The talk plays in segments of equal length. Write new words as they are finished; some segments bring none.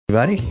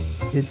Everybody,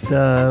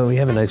 we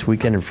have a nice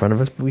weekend in front of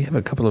us, but we have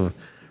a couple of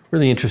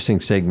really interesting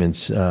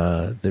segments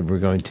that we're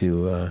going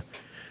to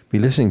be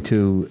listening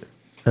to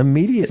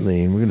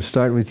immediately. And we're going to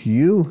start with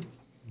you,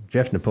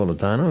 Jeff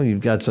Napolitano.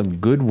 You've got some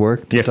good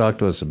work to talk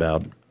to us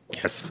about.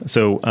 Yes.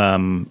 So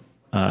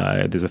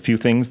there's a few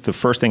things. The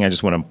first thing I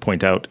just want to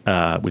point out,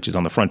 which is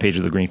on the front page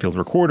of the Greenfield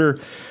Recorder,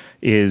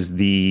 is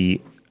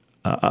the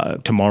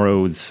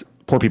tomorrow's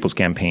Poor People's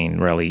Campaign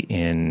rally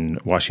in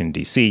Washington,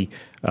 D.C.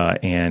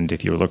 And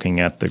if you're looking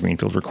at the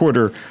Greenfield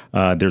Recorder,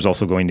 there's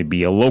also going to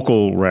be a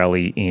local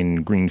rally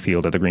in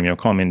Greenfield at the Greenfield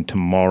Common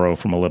tomorrow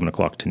from 11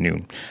 o'clock to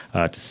noon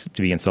to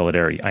be in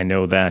solidarity. I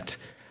know that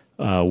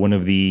one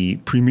of the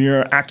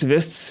premier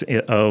activists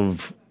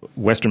of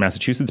Western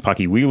Massachusetts,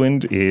 Pocky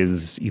Wieland,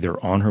 is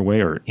either on her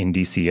way or in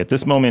D.C. at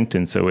this moment,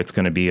 and so it's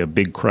going to be a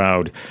big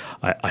crowd.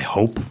 I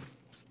hope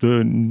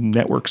the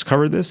networks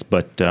cover this,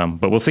 but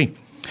we'll see.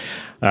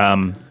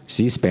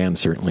 C-SPAN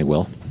certainly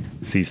will.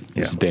 This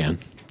is Dan.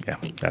 Yeah,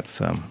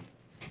 that's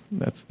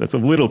a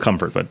little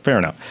comfort, but fair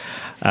enough.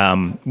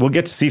 We'll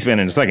get to C-SPAN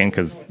in a second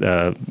because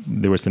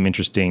there was some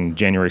interesting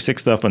January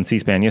 6th stuff on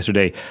C-SPAN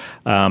yesterday.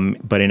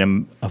 But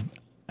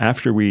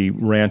after we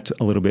rant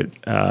a little bit,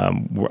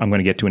 I'm going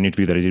to get to an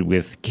interview that I did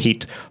with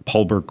Kate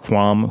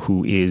Paulberg-Quam,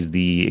 who is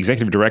the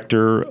executive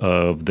director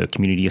of the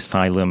Community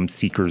Asylum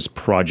Seekers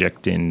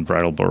Project in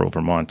Brattleboro,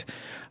 Vermont.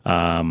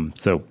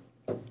 So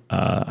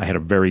I had a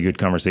very good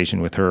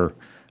conversation with her.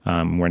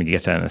 We're going to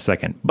get to that in a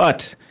second.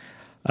 But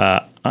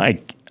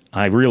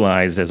I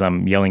realized as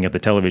I'm yelling at the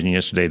television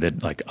yesterday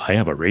that like I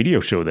have a radio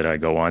show that I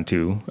go on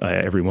to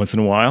every once in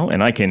a while,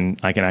 and I can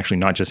actually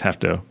not just have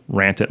to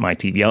rant at my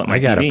TV. Yell at my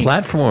TV. I got a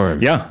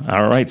platform. Yeah.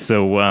 All right.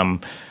 So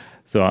I'm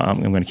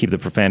going to keep the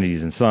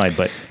profanities inside.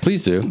 But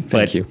please do.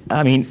 Thank you.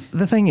 I mean,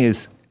 the thing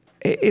is,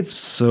 it's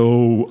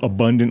so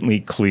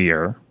abundantly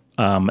clear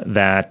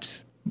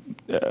that.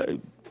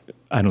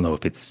 I don't know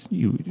if it's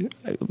you.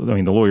 I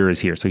mean, the lawyer is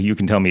here, so you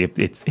can tell me if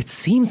it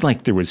seems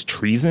like there was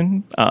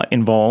treason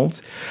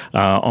involved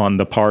on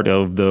the part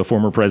of the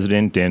former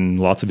president and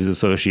lots of his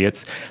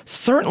associates.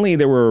 Certainly,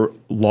 there were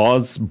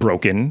laws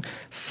broken.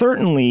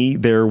 Certainly,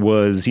 there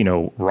was,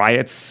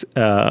 riots,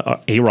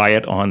 a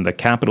riot on the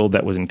Capitol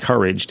that was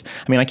encouraged.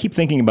 I mean, I keep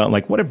thinking about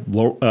like, what if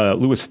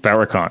Louis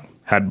Farrakhan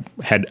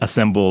had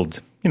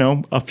assembled,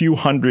 a few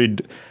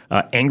hundred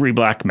angry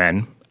black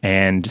men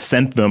and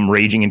sent them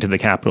raging into the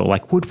Capitol?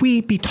 Like, would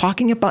we be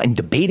talking about and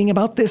debating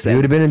about this? They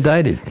would have been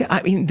indicted.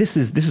 I mean, this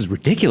is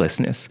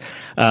ridiculousness.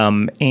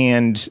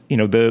 And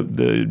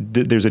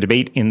there's a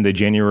debate in the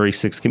January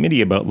 6th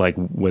committee about like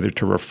whether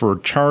to refer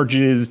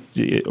charges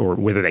or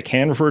whether they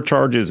can refer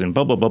charges and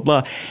blah blah blah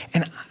blah.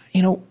 And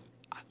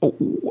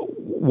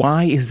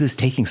why is this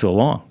taking so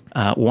long?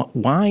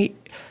 Why?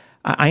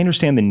 I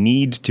understand the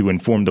need to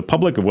inform the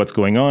public of what's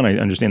going on. I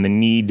understand the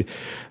need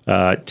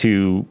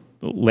to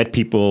let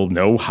people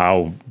know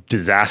how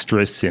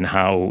disastrous and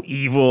how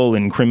evil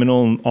and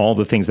criminal and all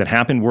the things that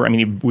happened were. I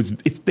mean,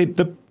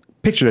 the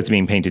picture that's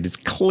being painted is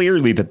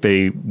clearly that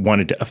they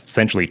wanted to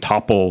essentially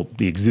topple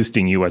the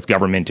existing U.S.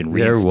 government and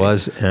there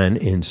was an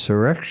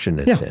insurrection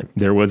attempt. Yeah,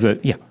 there was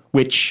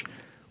which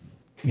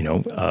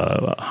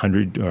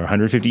 100 or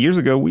 150 years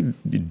ago we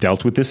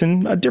dealt with this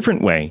in a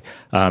different way.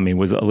 It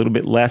was a little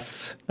bit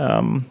less. I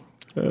don't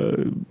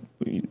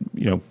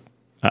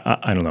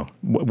know.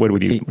 What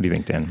do you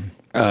think, Dan?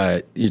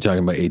 You're talking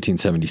about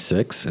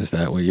 1876? Is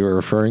that what you were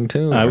referring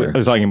to? I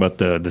was talking about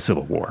the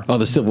Civil War. Oh,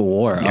 the Civil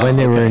War. Yeah. When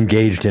they were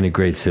engaged in a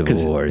great civil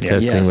war,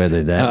 testing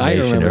whether that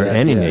nation or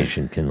any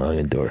nation can long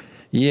endure.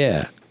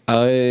 Yeah.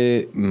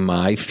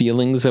 My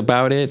feelings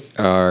about it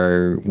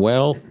are,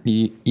 well,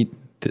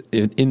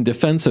 in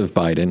defense of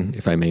Biden,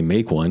 if I may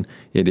make one,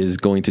 it is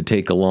going to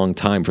take a long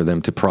time for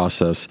them to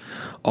process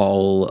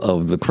all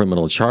of the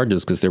criminal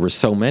charges because there were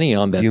so many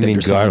on that. You mean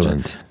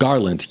Garland?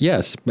 Garland,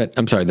 yes. But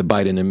I'm sorry, the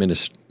Biden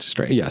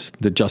administration, yes,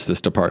 the Justice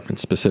Department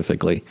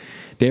specifically.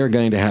 They are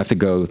going to have to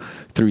go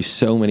through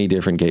so many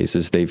different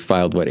cases. They've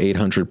filed,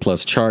 800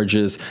 plus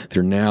charges.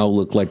 They now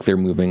look like they're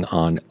moving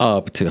on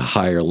up to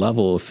higher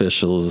level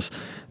officials.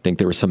 I think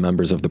there were some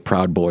members of the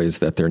Proud Boys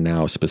that they're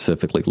now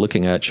specifically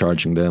looking at,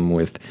 charging them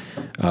with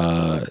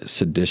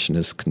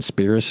seditionist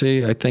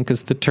conspiracy, I think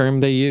is the term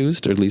they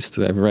used, or at least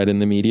I've read in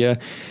the media.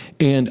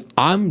 And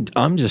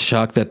I'm just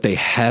shocked that they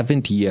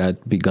haven't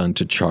yet begun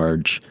to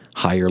charge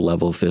higher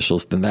level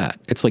officials than that.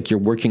 It's like you're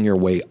working your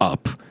way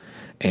up.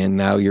 And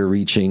now you're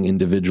reaching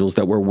individuals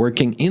that were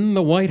working in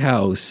the White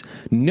House,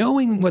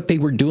 knowing what they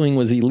were doing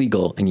was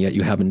illegal, and yet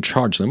you haven't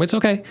charged them. It's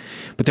okay,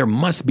 but there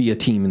must be a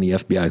team in the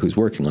FBI who's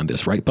working on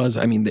this, right, Buzz?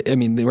 I mean,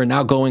 they were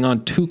now going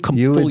on two full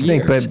years. You would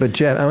think, but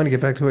Jeff, I want to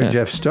get back to where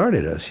Jeff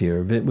started us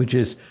here a bit, which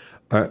is,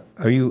 are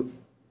you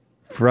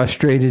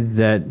frustrated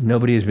that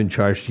nobody has been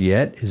charged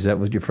yet? Is that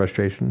what your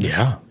frustration is?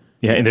 Yeah,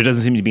 and there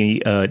doesn't seem to be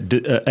there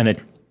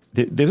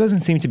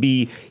doesn't seem to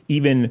be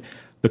even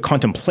the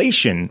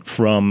contemplation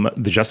from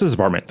the Justice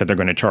Department that they're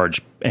going to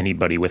charge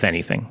anybody with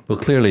anything. Well,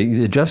 clearly,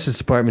 the Justice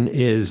Department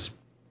is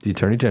the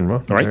Attorney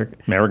General. All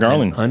right, Merrick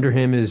Garland. And under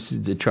him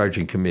is the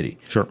charging committee.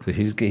 Sure. So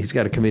he's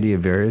got a committee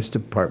of various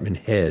department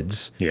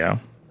heads. Yeah.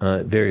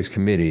 Various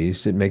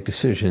committees that make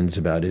decisions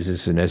about, is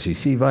this an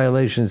SEC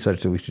violation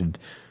such that we should,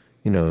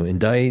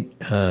 indict?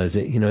 Is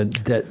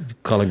it, that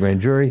call a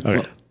grand jury?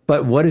 Okay.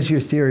 But what is your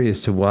theory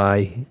as to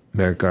why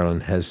Merrick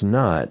Garland has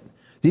not?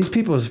 These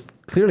people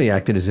clearly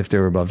acted as if they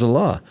were above the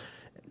law.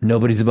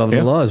 Nobody's above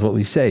the law is what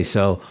we say.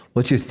 So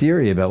what's your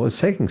theory about what's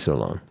taking so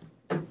long?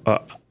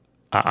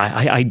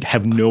 I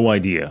have no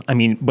idea. I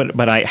mean,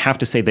 but I have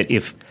to say that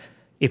if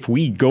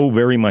we go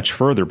very much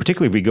further,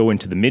 particularly if we go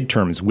into the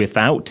midterms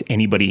without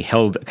anybody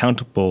held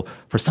accountable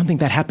for something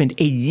that happened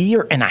a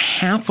year and a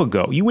half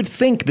ago, you would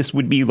think this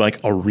would be like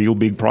a real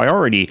big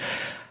priority.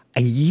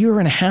 A year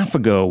and a half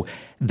ago,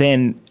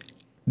 then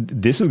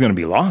this is going to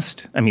be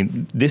lost. I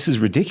mean, this is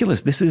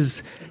ridiculous. This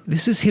is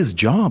his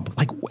job.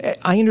 Like,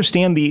 I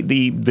understand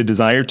the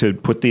desire to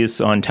put this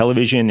on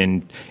television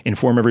and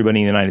inform everybody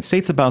in the United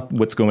States about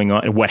what's going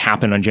on and what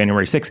happened on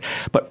January 6th.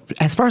 But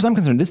as far as I'm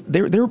concerned,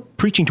 they're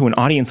preaching to an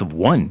audience of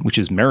one, which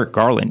is Merrick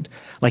Garland.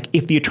 Like,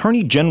 if the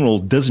Attorney General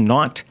does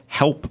not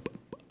help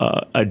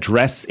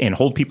address and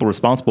hold people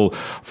responsible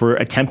for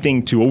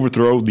attempting to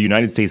overthrow the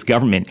United States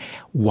government,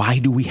 why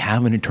do we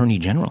have an Attorney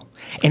General?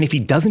 And if he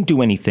doesn't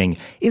do anything,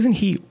 isn't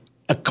he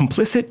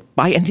complicit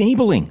by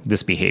enabling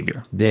this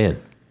behavior?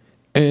 Dan.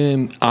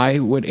 And I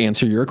would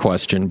answer your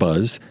question,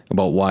 Buzz,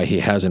 about why he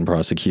hasn't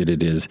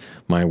prosecuted is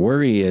my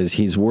worry is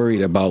he's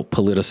worried about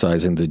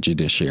politicizing the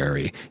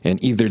judiciary.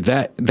 And either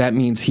that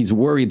means he's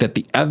worried that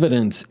the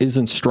evidence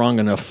isn't strong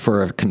enough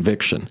for a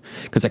conviction.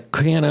 Because I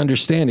can't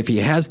understand if he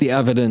has the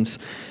evidence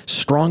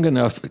strong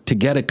enough to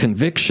get a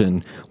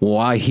conviction,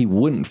 why he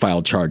wouldn't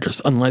file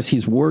charges, unless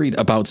he's worried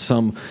about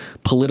some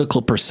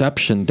political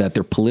perception that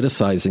they're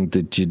politicizing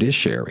the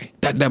judiciary.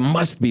 That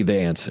must be the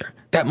answer.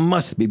 That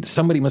must be,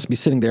 somebody must be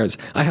sitting there as,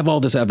 I have all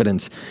this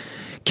evidence.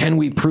 Can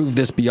we prove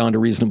this beyond a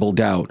reasonable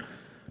doubt?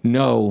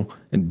 No,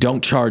 and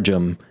don't charge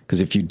him,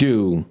 because if you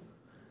do,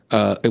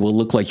 it will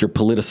look like you're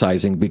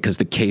politicizing because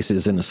the case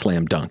isn't a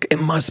slam dunk.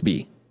 It must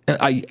be.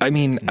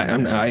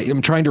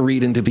 I'm trying to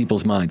read into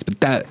people's minds, but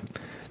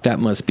that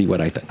must be what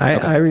I think.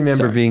 I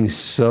remember being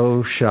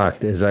so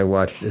shocked as I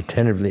watched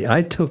attentively.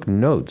 I took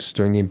notes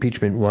during the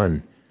impeachment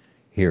 1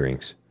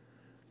 hearings.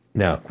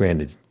 Now,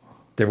 granted,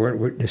 there weren't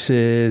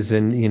witnesses,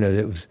 and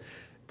it was,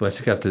 once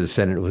it got to the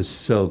Senate, it was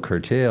so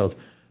curtailed.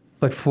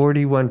 But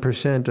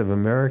 41% of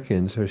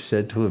Americans are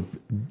said to have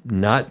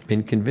not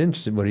been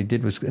convinced that what he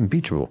did was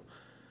impeachable.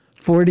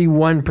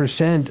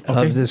 41%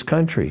 of this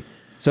country.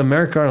 So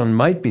Merrick Garland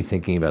might be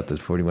thinking about this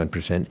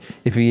 41%.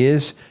 If he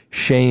is,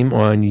 shame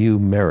on you,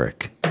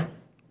 Merrick.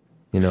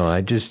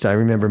 I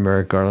remember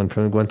Merrick Garland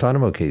from the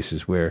Guantanamo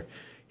cases where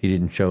he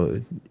didn't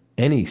show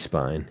any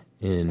spine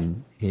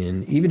in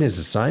even his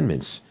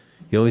assignments.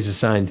 He always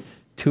assigned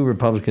 2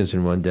 Republicans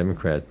and 1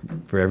 Democrat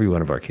for every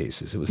one of our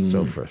cases. It was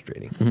so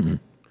frustrating. Mm-hmm.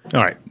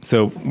 All right.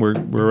 So we're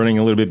running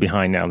a little bit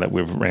behind now that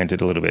we've ranted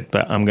a little bit,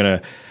 but I'm going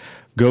to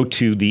go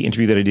to the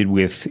interview that I did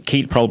with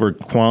Kate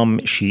Palbert-Quam.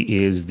 She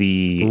is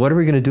the... What are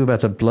we going to do about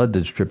the blood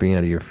that's dripping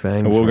out of your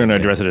fangs? We're going to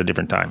address it at a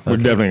different time. Okay. We're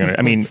definitely going to...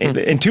 I mean,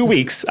 in 2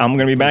 weeks, I'm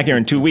going to be back here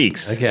in 2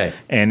 weeks. Okay.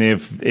 And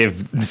if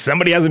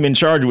somebody hasn't been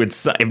charged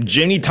with... If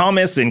Ginny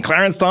Thomas and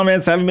Clarence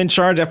Thomas haven't been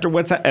charged after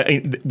we're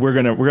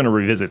going to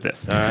revisit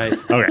this. All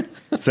right. Okay.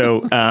 So...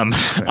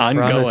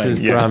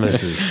 ongoing.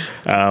 Promises.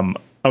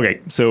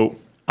 Okay. So...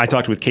 I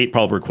talked with Kate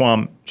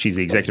Palbert-Quam. She's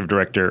the executive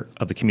director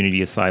of the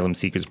Community Asylum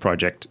Seekers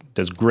Project,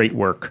 does great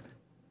work.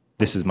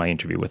 This is my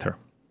interview with her.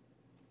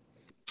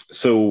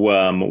 So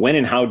when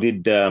and how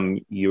did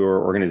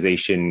your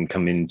organization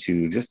come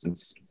into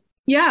existence?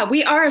 Yeah,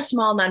 we are a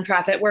small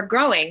nonprofit. We're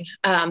growing.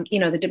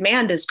 The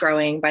demand is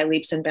growing by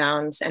leaps and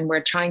bounds, and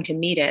we're trying to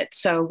meet it.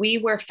 So we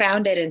were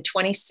founded in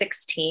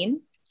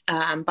 2016.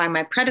 By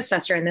my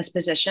predecessor in this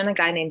position, a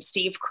guy named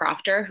Steve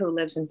Crofter, who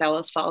lives in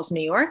Bellows Falls,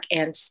 New York.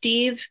 And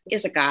Steve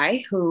is a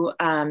guy who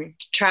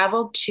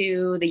traveled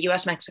to the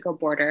US-Mexico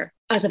border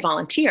as a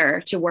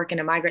volunteer to work in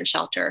a migrant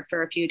shelter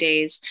for a few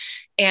days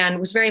and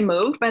was very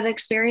moved by the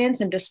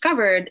experience and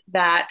discovered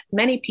that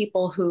many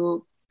people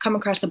who come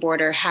across the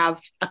border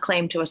have a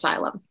claim to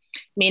asylum,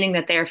 meaning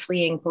that they're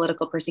fleeing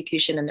political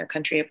persecution in their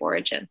country of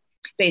origin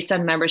based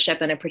on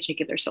membership in a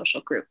particular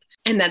social group.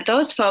 And that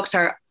those folks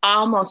are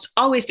almost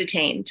always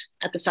detained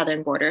at the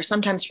southern border,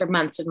 sometimes for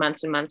months and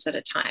months and months at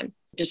a time,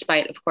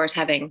 despite, of course,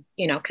 having,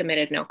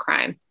 committed no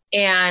crime.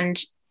 And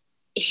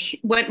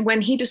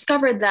when he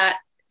discovered that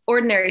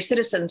ordinary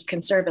citizens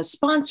can serve as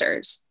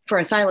sponsors for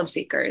asylum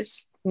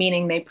seekers,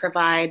 meaning they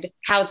provide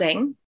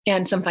housing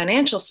and some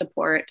financial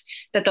support,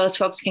 that those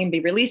folks can be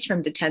released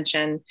from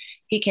detention,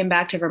 he came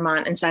back to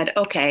Vermont and said,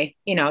 okay,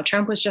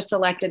 Trump was just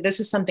elected. This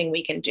is something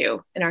we can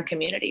do in our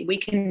community. We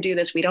can do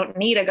this. We don't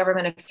need a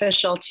government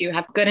official to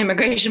have good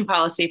immigration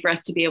policy for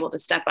us to be able to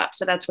step up.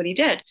 So that's what he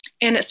did.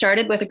 And it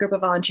started with a group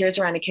of volunteers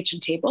around a kitchen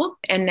table.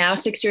 And now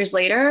 6 years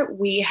later,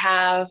 we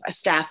have a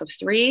staff of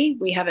 3.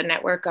 We have a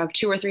network of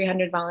 200 or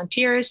 300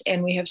 volunteers,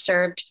 and we have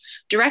served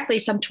directly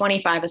some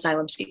 25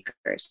 asylum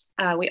seekers.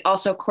 We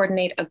also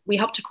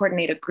help to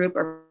coordinate a group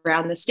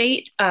around the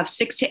state of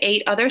 6 to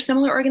 8 other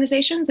similar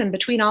organizations. And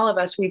between all of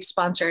us, we've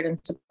sponsored and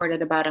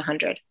supported about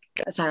 100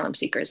 asylum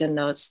seekers in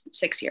those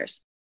 6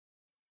 years.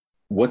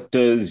 What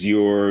does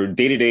your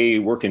day-to-day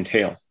work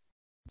entail?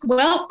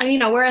 Well,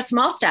 we're a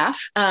small staff.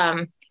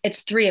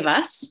 It's 3 of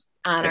us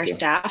on our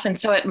staff. And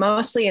so it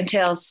mostly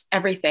entails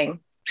everything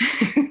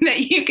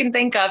that you can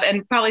think of,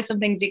 and probably some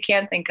things you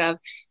can't think of,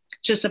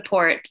 to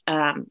support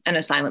an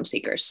asylum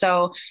seeker.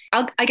 So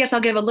I guess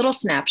I'll give a little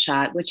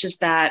snapshot, which is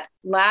that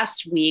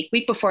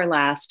week before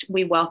last,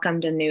 we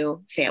welcomed a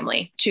new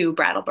family to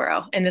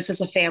Brattleboro. And this was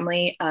a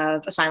family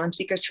of asylum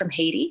seekers from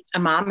Haiti, a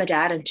mom, a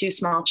dad, and 2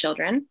 small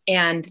children.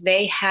 And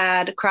they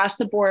had crossed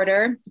the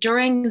border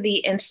during the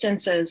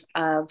instances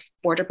of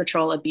Border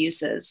Patrol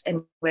abuses,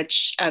 in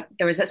which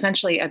there was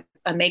essentially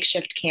a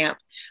makeshift camp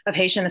of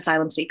Haitian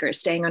asylum seekers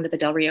staying under the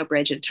Del Rio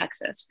Bridge in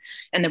Texas.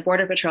 And the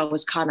Border Patrol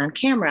was caught on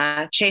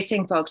camera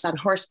chasing folks on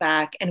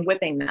horseback and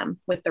whipping them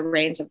with the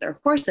reins of their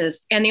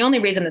horses. And the only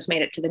reason this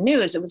made it to the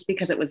news, it was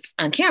because it was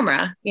on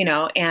camera,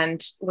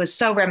 and was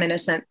so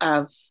reminiscent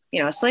of,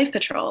 slave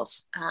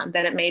patrols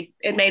that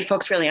it made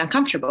folks really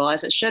uncomfortable,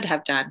 as it should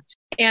have done.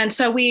 And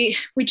so we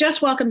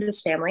just welcomed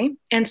this family.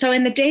 And so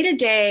in the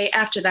day-to-day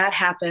after that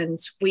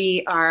happens,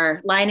 we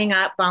are lining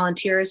up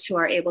volunteers who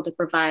are able to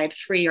provide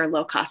free or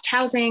low-cost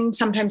housing,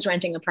 sometimes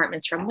renting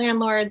apartments from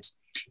landlords,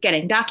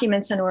 getting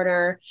documents in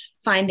order,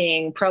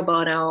 finding pro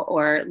bono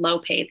or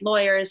low-paid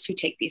lawyers who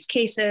take these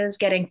cases,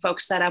 getting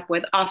folks set up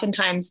with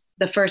oftentimes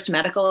the first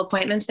medical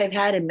appointments they've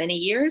had in many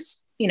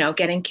years,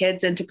 getting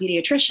kids into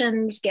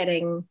pediatricians,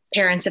 getting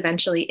parents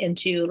eventually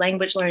into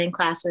language learning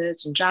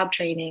classes and job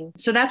training.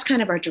 So that's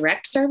kind of our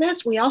direct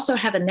service. We also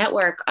have a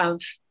network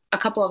of a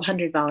couple of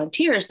 100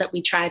 volunteers that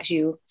we try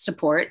to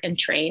support and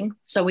train.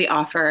 So we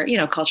offer,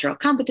 cultural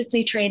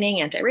competency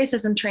training,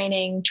 anti-racism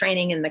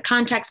training in the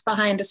context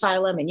behind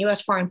asylum and U.S.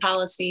 foreign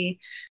policy.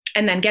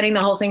 And then getting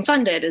the whole thing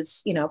funded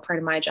is, part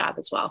of my job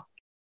as well.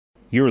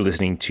 You're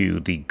listening to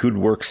the Good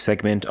Work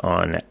segment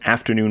on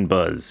Afternoon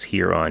Buzz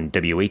here on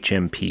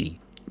WHMP.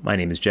 My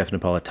name is Jeff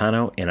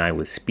Napolitano, and I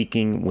was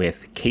speaking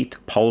with Kate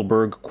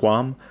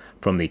Paulberg-Quam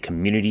from the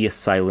Community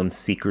Asylum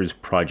Seekers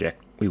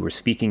Project. We were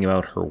speaking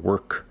about her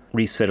work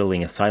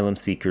resettling asylum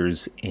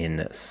seekers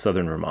in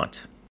southern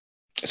Vermont.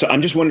 So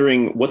I'm just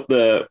wondering what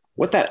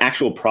that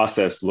actual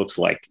process looks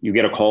like. You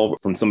get a call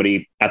from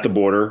somebody at the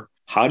border.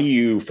 How do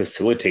you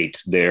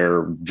facilitate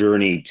their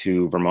journey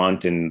to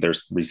Vermont and their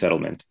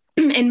resettlement?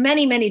 In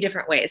many, many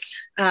different ways.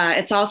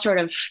 It's all sort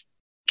of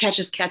catch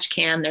as catch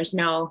can. There's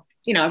no,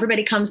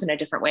 everybody comes in a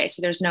different way.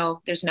 So there's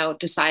no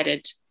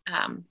decided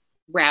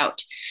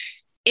route.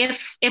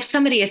 If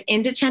somebody is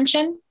in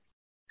detention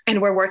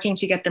and we're working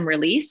to get them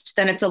released,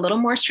 then it's a little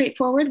more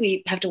straightforward.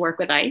 We have to work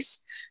with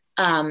ICE.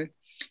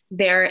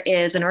 There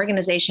is an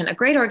organization, a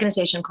great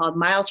organization called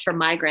Miles for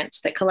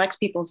Migrants, that collects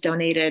people's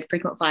donated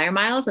frequent flyer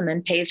miles and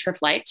then pays for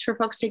flights for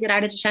folks to get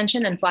out of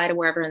detention and fly to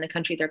wherever in the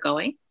country they're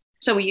going.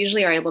 So we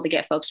usually are able to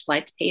get folks'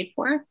 flights paid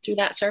for through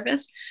that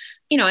service.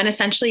 And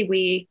essentially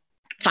we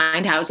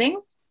find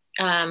housing,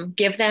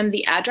 give them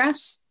the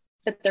address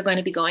that they're going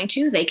to be going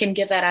to. They can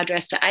give that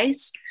address to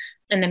ICE,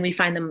 and then we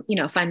find them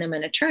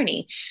an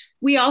attorney.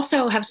 We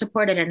also have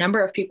supported a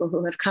number of people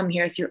who have come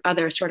here through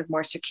other sort of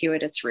more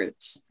circuitous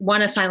routes.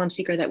 One asylum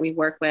seeker that we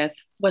work with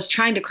was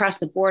trying to cross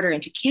the border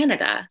into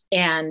Canada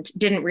and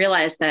didn't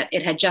realize that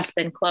it had just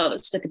been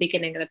closed at the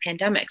beginning of the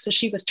pandemic. So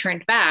she was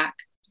turned back.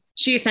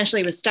 She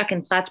essentially was stuck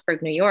in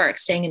Plattsburgh, New York,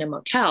 staying in a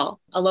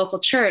motel. A local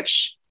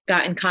church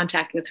got in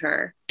contact with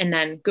her and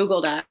then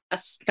Googled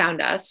us,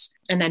 found us,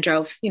 and then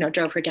drove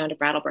her down to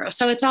Brattleboro.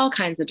 So it's all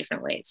kinds of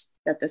different ways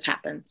that this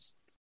happens.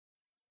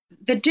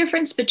 The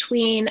difference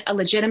between a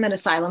legitimate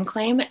asylum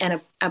claim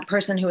and a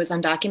person who is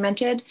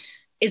undocumented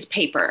is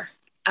paper.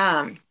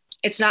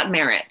 It's not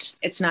merit.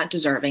 It's not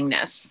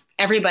deservingness.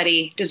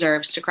 Everybody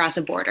deserves to cross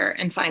a border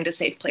and find a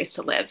safe place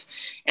to live.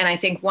 And I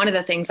think one of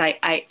the things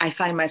I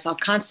find myself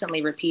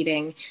constantly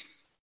repeating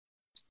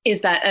is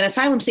that an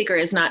asylum seeker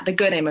is not the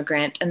good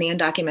immigrant and the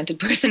undocumented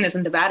person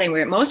isn't the bad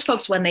immigrant. Most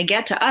folks, when they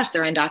get to us,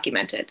 they're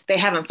undocumented. They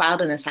haven't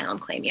filed an asylum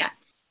claim yet,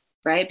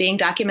 right? Being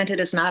documented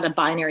is not a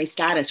binary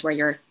status where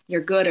you're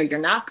good or you're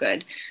not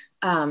good.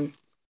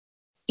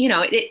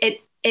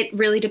 It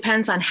really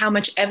depends on how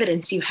much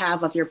evidence you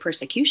have of your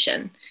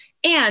persecution.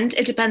 And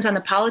it depends on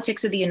the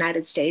politics of the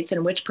United States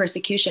and which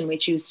persecution we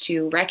choose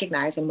to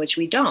recognize and which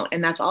we don't.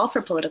 And that's all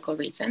for political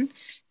reason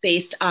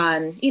based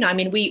on,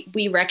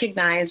 we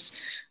recognize,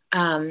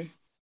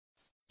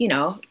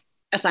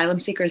 asylum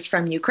seekers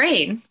from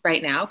Ukraine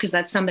right now, because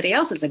that's somebody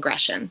else's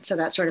aggression. So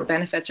that sort of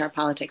benefits our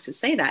politics to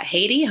say that.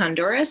 Haiti,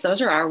 Honduras,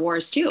 those are our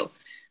wars too.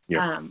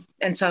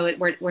 And so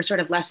we're sort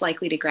of less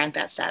likely to grant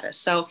that status.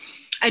 So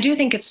I do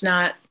think it's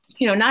not,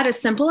 not as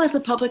simple as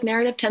the public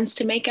narrative tends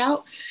to make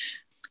out.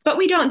 But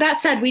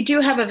that said, we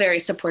do have a very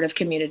supportive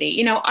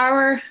community.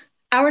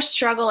 Our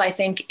struggle, I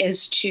think,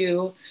 is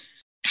to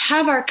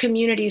have our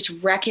communities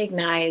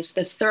recognize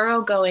the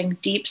thoroughgoing,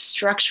 deep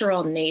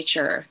structural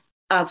nature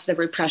of the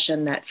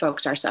repression that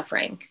folks are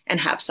suffering and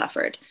have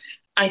suffered.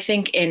 I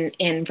think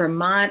in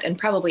Vermont and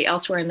probably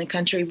elsewhere in the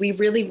country, we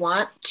really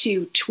want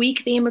to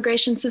tweak the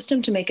immigration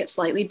system to make it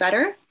slightly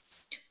better.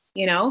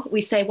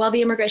 We say, well,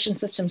 the immigration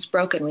system's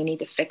broken, we need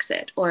to fix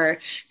it. Or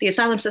the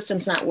asylum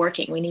system's not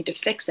working, we need to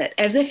fix it.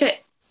 As if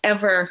it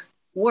ever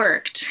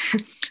worked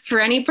for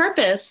any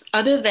purpose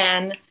other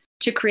than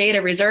to create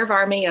a reserve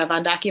army of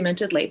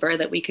undocumented labor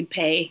that we could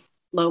pay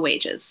low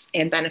wages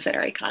and benefit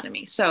our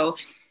economy. So,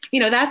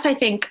 that's, I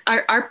think,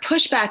 our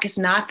pushback is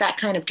not that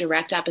kind of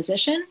direct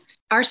opposition.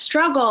 Our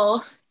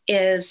struggle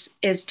is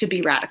to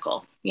be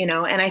radical,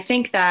 and I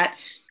think that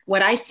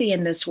what I see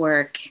in this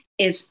work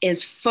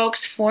is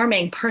folks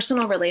forming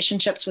personal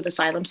relationships with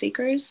asylum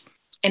seekers.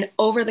 And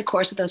over the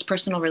course of those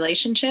personal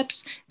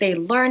relationships, they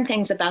learn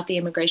things about the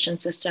immigration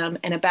system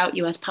and about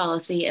US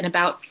policy and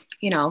about,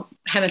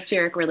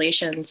 hemispheric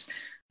relations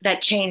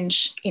that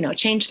change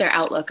their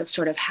outlook of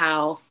sort of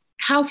how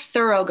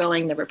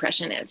thoroughgoing the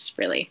repression is,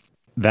 really.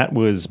 That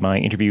was my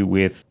interview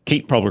with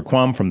Kate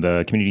Palber-Quam from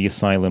the Community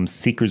Asylum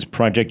Seekers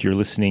Project. You're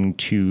listening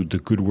to the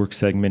Good Work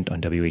segment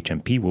on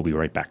WHMP. We'll be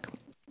right back.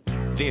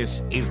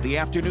 This is the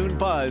Afternoon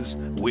Buzz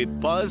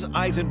with Buzz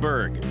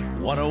Eisenberg,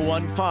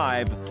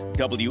 101.5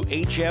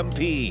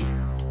 WHMP.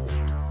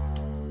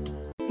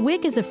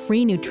 WIC is a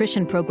free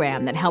nutrition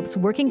program that helps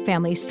working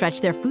families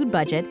stretch their food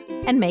budget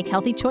and make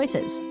healthy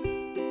choices.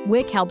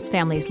 WIC helps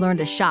families learn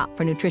to shop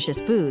for nutritious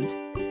foods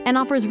and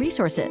offers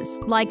resources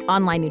like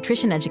online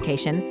nutrition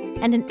education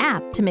and an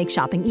app to make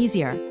shopping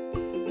easier.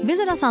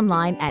 Visit us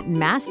online at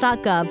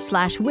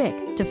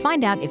mass.gov/WIC to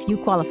find out if you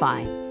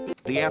qualify.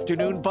 The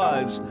Afternoon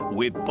Buzz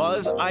with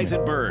Buzz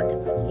Eisenberg,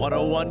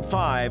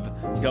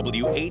 101.5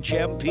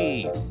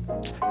 WHMP.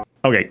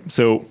 Okay,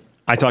 so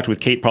I talked with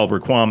Kate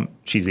Palber-Quam.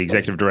 She's the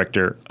executive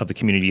director of the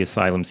Community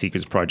Asylum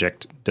Seekers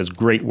Project, does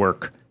great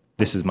work.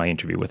 This is my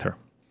interview with her.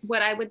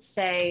 What I would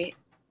say,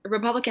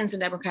 Republicans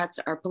and Democrats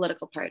are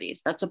political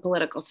parties. That's a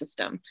political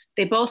system.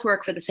 They both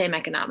work for the same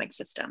economic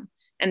system.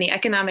 And the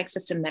economic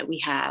system that we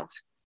have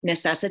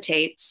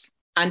necessitates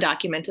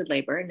undocumented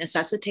labor,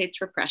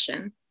 necessitates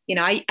repression.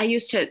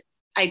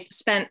 I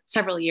spent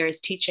several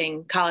years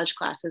teaching college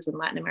classes in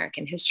Latin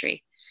American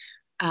history.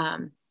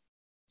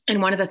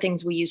 And one of the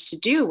things we used to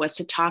do was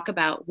to talk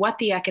about what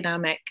the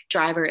economic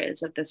driver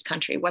is of this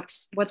country.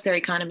 What's their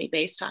economy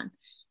based on?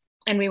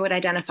 And we would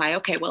identify,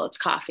 okay, well, it's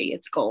coffee,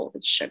 it's gold,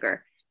 it's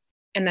sugar.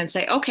 And then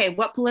say, okay,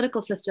 what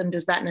political system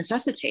does that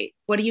necessitate?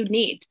 What do you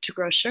need to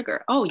grow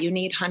sugar? Oh, you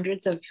need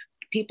hundreds of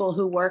people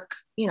who work,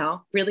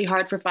 really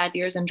hard for 5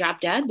 years and drop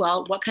dead.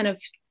 Well, what kind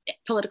of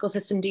political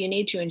system do you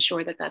need to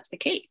ensure that that's the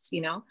case,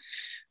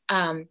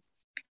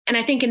 And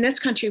I think in this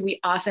country,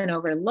 we often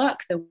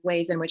overlook the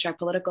ways in which our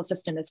political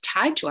system is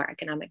tied to our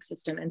economic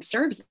system and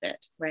serves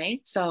it, right?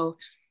 So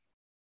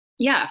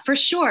yeah, for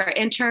sure.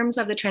 In terms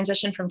of the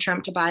transition from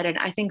Trump to Biden,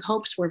 I think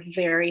hopes were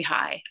very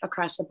high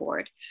across the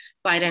board.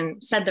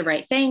 Biden said the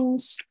right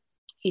things.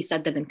 He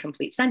said them in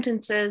complete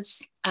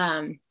sentences.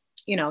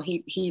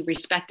 He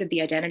respected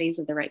the identities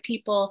of the right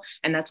people,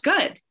 and that's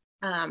good.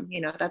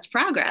 That's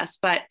progress,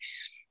 but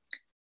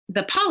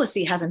the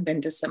policy hasn't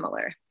been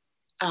dissimilar.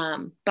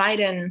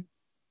 Biden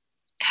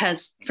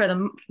has, for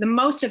the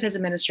most of his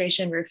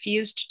administration,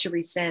 refused to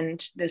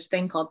rescind this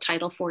thing called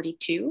Title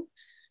 42,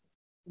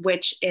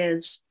 which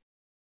is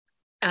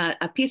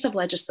a piece of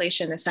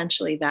legislation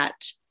essentially that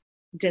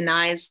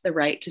denies the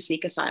right to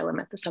seek asylum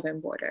at the southern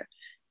border.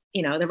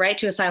 The right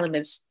to asylum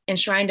is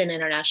enshrined in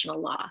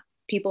international law.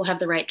 People have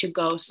the right to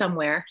go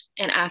somewhere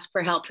and ask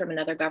for help from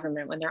another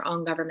government when their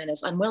own government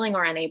is unwilling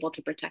or unable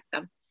to protect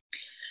them.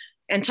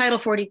 And Title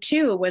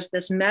 42 was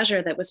this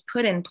measure that was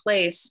put in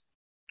place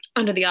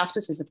under the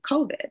auspices of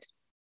COVID,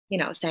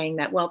 saying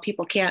that, well,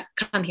 people can't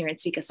come here and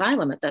seek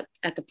asylum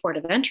at the port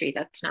of entry.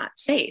 That's not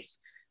safe.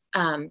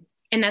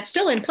 And that's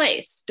still in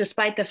place,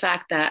 despite the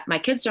fact that my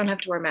kids don't have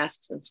to wear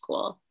masks in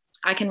school.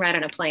 I can ride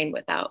on a plane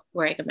without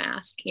wearing a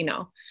mask,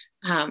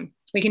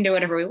 we can do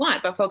whatever we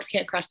want, but folks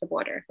can't cross the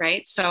border,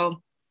 right?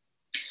 So,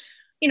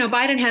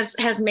 Biden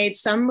has made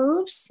some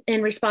moves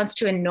in response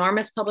to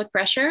enormous public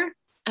pressure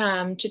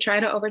to try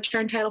to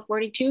overturn Title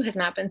 42, has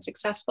not been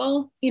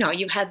successful.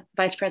 You had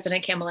Vice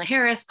President Kamala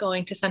Harris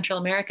going to Central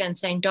America and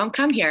saying, don't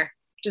come here,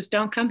 just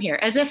don't come here,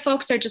 as if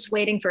folks are just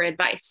waiting for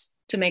advice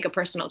to make a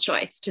personal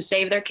choice to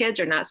save their kids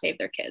or not save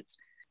their kids.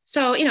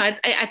 So,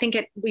 I think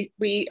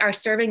we are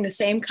serving the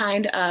same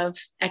kind of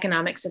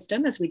economic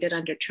system as we did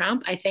under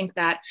Trump. I think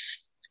that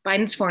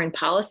Biden's foreign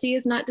policy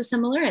is not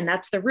dissimilar, and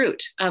that's the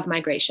root of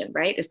migration,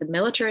 right? Is the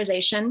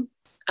militarization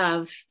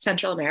of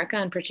Central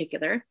America in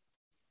particular,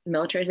 the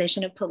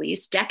militarization of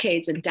police,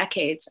 decades and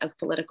decades of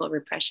political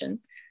repression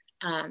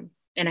and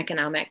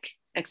economic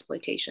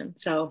exploitation.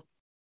 So,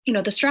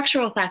 the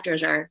structural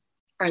factors are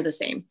the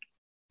same.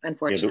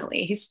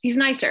 unfortunately. He's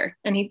nicer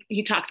and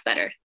he talks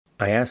better.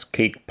 I asked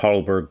Kate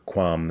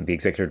Paulberg-Quam, the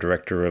executive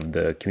director of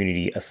the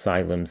Community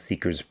Asylum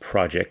Seekers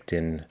Project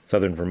in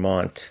southern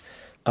Vermont,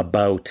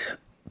 about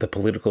the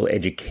political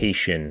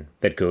education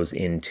that goes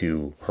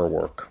into her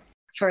work.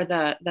 For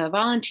the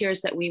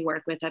volunteers that we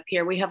work with up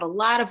here, we have a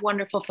lot of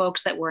wonderful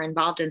folks that were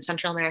involved in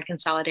Central American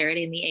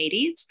Solidarity in the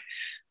 80s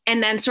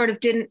and then sort of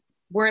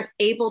weren't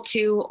able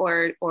to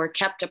or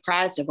kept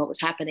apprised of what was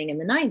happening in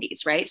the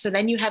 90s, right? So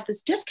then you have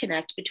this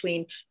disconnect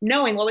between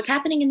knowing what was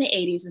happening in the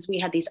 80s is we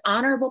had these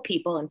honorable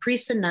people and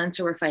priests and nuns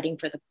who were fighting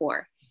for the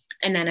poor.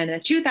 And then in the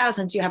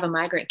 2000s, you have a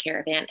migrant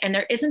caravan, and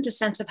there isn't a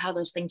sense of how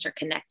those things are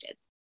connected,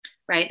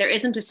 right? There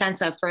isn't a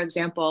sense of, for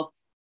example,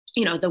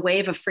 the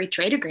wave of free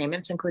trade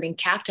agreements, including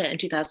CAFTA in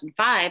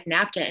 2005,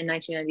 NAFTA in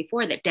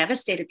 1994, that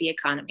devastated the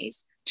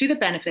economies to the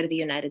benefit of the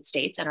United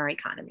States and our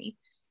economy.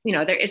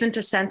 There isn't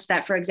a sense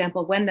that, for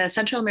example, when the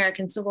Central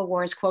American Civil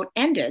Wars, quote,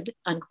 ended,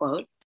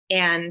 unquote,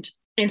 and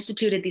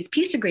instituted these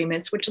peace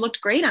agreements, which looked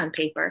great on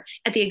paper,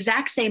 at the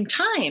exact same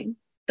time,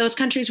 those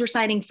countries were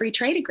signing free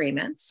trade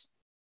agreements,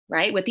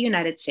 right, with the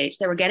United States.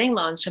 They were getting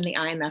loans from the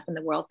IMF and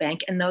the World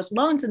Bank. And those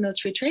loans and those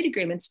free trade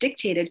agreements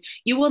dictated,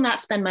 you will not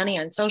spend money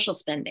on social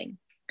spending.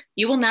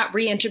 You will not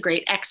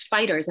reintegrate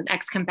ex-fighters and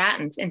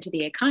ex-combatants into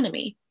the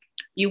economy.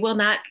 You will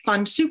not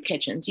fund soup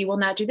kitchens. You will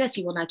not do this.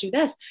 You will not do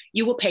this.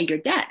 You will pay your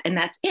debt. And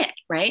that's it,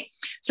 right?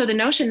 So the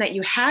notion that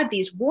you had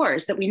these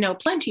wars that we know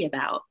plenty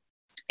about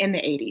in the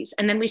 80s,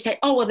 and then we say,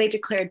 oh, well, they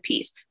declared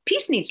peace.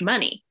 Peace needs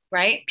money,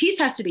 right? Peace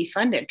has to be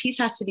funded. Peace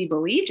has to be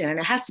believed in, and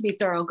it has to be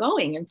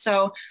thoroughgoing. And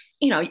so,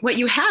 what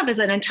you have is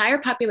an entire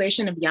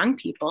population of young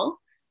people,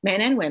 men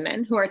and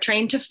women, who are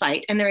trained to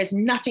fight, and there is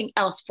nothing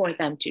else for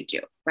them to do,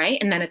 right?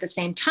 And then at the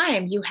same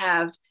time, you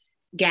have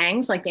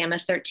gangs like the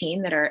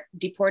MS-13 that are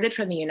deported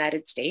from the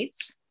United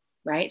States,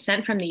 right?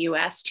 Sent from the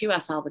US to El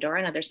Salvador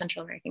and other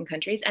Central American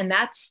countries. And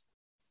that's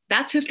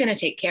who's going to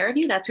take care of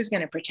you. That's who's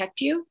going to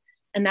protect you.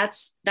 And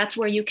that's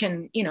where you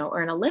can,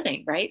 earn a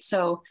living, right?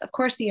 So of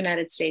course, the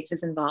United States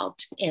is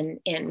involved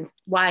in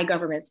why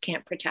governments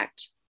can't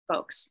protect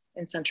folks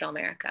in Central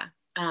America.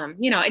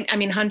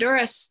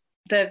 Honduras,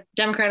 the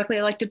democratically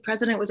elected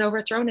president was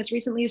overthrown as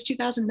recently as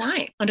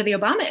 2009 under the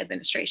Obama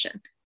administration,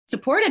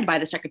 supported by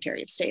the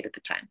Secretary of State at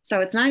the time.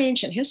 So it's not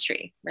ancient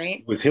history, right?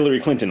 It was Hillary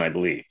Clinton, I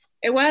believe.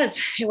 It was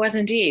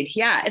indeed.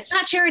 Yeah, it's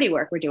not charity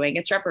work we're doing,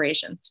 it's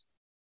reparations.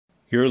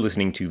 You're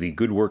listening to the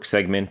Good Work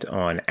segment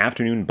on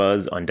Afternoon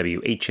Buzz on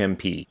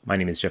WHMP. My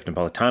name is Jeff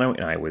Napolitano,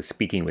 and I was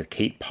speaking with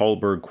Kate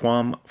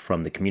Paulberg-Quam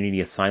from the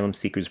Community Asylum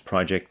Seekers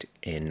Project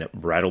in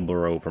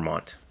Brattleboro,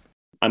 Vermont.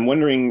 I'm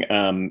wondering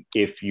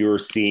if you're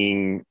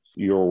seeing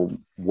your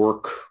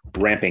work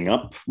ramping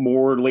up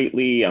more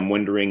lately. I'm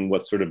wondering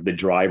what sort of the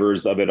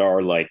drivers of it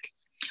are like.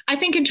 I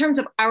think in terms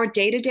of our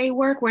day-to-day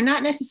work, we're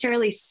not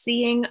necessarily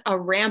seeing a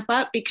ramp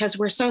up because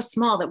we're so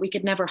small that we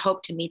could never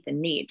hope to meet the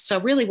need. So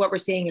really what we're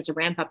seeing is a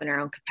ramp up in our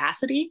own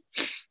capacity.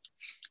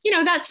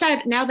 That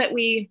said, now that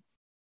we've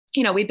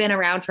been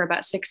around for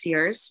about 6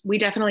 years, we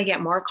definitely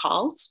get more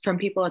calls from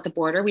people at the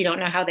border. We don't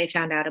know how they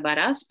found out about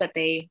us, but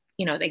they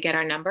get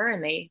our number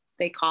and they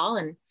call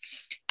and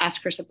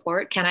ask for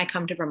support. Can I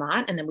come to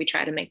Vermont? And then we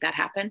try to make that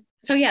happen.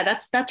 So yeah,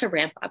 that's a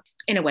ramp up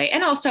in a way.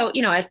 And also,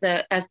 as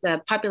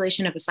the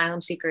population of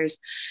asylum seekers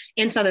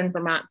in southern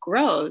Vermont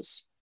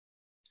grows,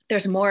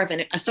 there's more of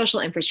a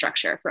social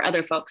infrastructure for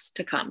other folks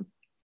to come.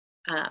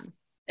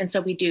 And so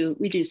we do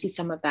see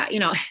some of that.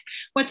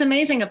 What's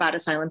amazing about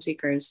asylum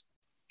seekers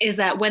is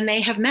that when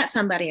they have met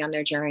somebody on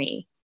their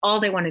journey,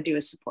 all they want to do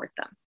is support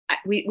them.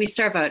 We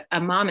serve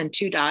a mom and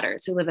 2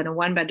 daughters who live in a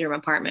 1-bedroom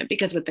apartment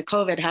because with the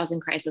COVID housing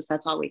crisis,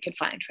 that's all we could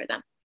find for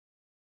them.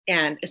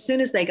 And as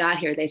soon as they got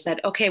here, they said,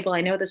 okay, well,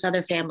 I know this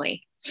other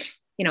family.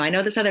 I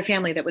know this other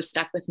family that was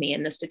stuck with me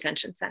in this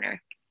detention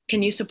center.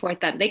 Can you support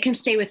them? They can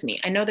stay with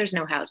me. I know there's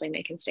no housing.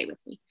 They can stay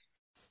with me.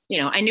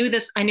 I knew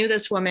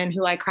this woman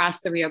who I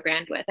crossed the Rio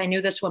Grande with. I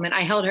knew this woman.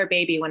 I held her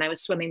baby when I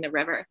was swimming the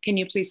river. Can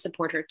you please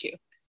support her too?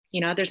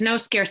 There's no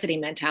scarcity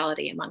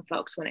mentality among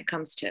folks when it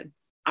comes to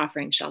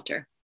offering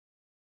shelter.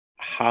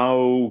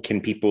 How can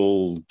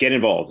people get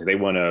involved? If they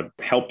want to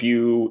help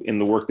you in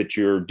the work that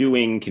you're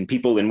doing, can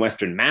people in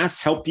Western Mass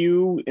help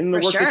you in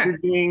the work that you're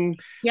doing?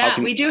 Yeah,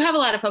 we do have a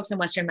lot of folks in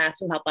Western Mass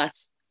who help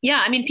us.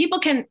 Yeah, people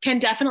can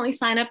definitely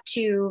sign up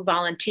to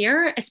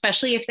volunteer,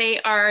 especially if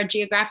they are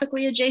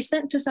geographically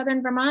adjacent to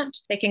southern Vermont.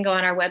 They can go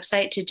on our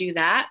website to do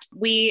that.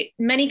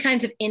 Many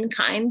kinds of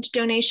in-kind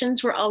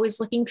donations we're always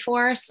looking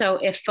for. So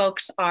if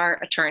folks are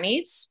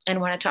attorneys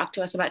and want to talk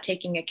to us about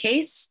taking a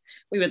case,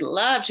 we would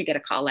love to get a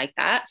call like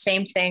that.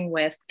 Same thing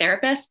with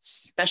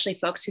therapists, especially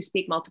folks who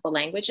speak multiple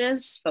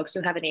languages, folks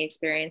who have any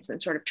experience in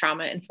sort of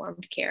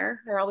trauma-informed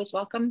care are always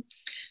welcome.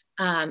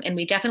 And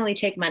we definitely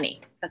take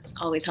money. That's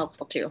always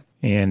helpful too.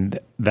 And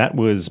that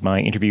was my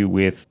interview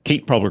with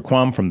Kate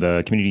Paulberg-Quam from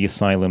the Community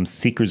Asylum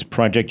Seekers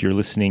Project. You're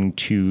listening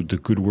to the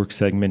Good Work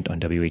segment on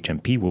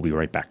WHMP. We'll be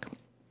right back.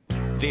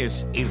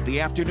 This is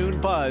the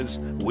Afternoon Buzz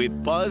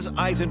with Buzz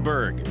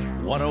Eisenberg,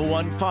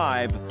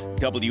 101.5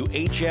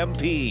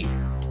 WHMP.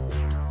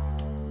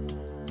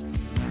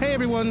 Hey Hey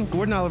everyone,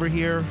 Gordon Oliver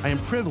here. I am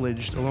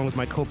privileged, along with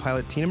my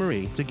co-pilot Tina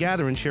Marie, to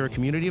gather and share a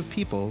community of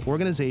people,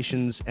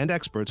 organizations, and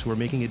experts who are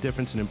making a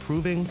difference in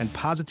improving and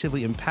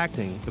positively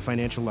impacting the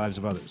financial lives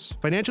of others.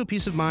 Financial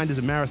peace of mind is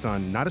a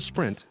marathon, not a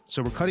sprint,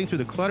 so we're cutting through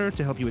the clutter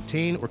to help you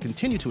attain or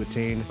continue to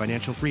attain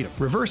financial freedom.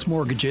 Reverse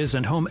mortgages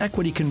and home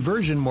equity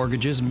conversion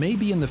mortgages may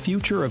be in the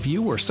future of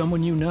you or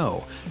someone you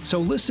know. So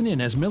listen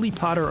in as Millie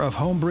Potter of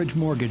Homebridge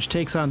Mortgage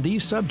takes on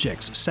these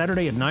subjects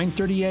Saturday at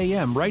 9:30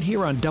 a.m. right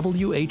here on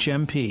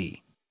WHMP.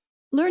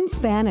 Learn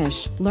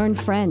Spanish, learn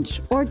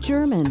French, or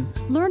German.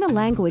 Learn a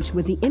language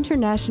with the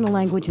International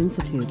Language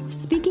Institute.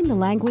 Speaking the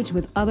language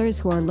with others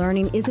who are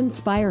learning is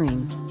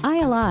inspiring.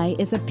 ILI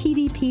is a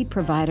PDP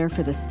provider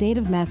for the state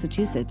of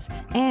Massachusetts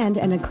and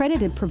an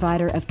accredited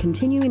provider of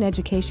continuing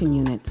education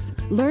units.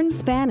 Learn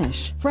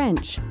Spanish,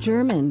 French,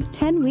 German.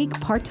 10-week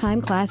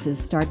part-time classes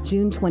start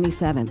June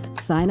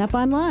 27th. Sign up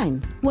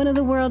online. One of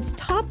the world's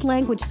top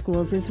language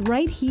schools is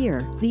right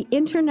here, the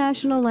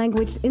International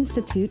Language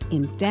Institute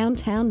in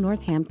downtown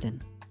Northampton.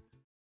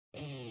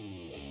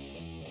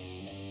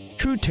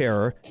 True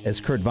terror, as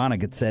Kurt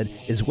Vonnegut said,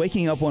 is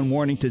waking up one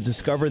morning to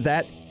discover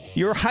that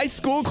your high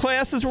school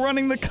class is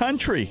running the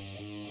country.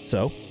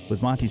 So,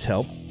 with Monty's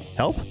help,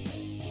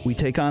 we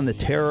take on the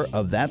terror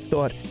of that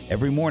thought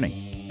every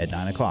morning at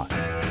 9 o'clock.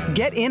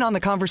 Get in on the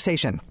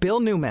conversation.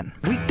 Bill Newman.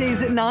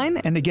 Weekdays at 9.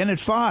 And again at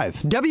 5.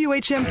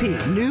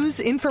 WHMP.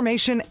 News,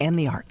 information, and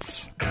the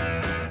arts.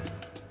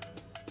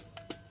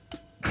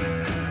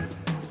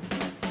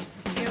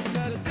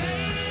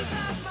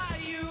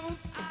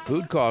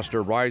 Food costs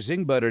are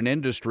rising, but an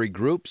industry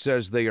group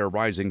says they are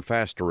rising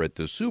faster at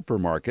the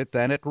supermarket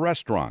than at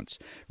restaurants.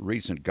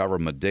 Recent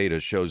government data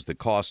shows the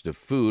cost of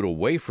food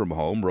away from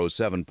home rose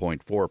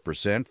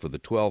 7.4% for the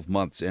 12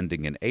 months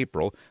ending in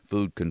April.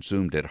 Food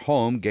consumed at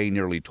home gained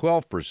nearly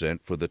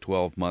 12% for the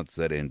 12 months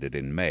that ended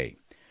in May.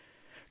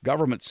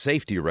 Government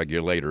safety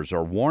regulators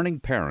are warning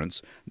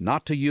parents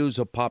not to use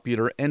a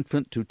popular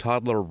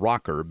infant-to-toddler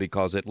rocker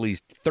because at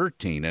least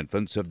 13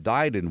 infants have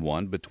died in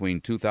one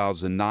between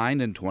 2009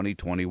 and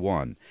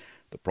 2021.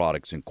 The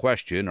products in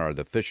question are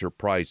the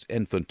Fisher-Price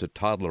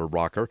infant-to-toddler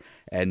rocker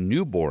and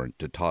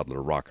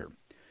newborn-to-toddler rocker.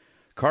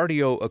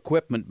 Cardio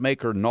equipment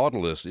maker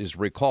Nautilus is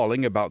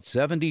recalling about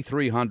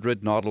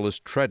 7,300 Nautilus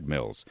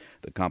treadmills.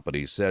 The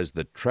company says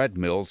the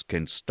treadmills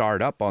can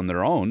start up on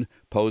their own,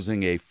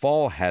 posing a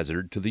fall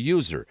hazard to the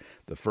user.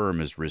 The firm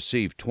has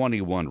received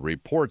 21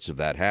 reports of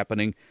that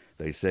happening.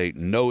 They say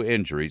no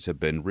injuries have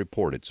been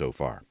reported so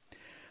far.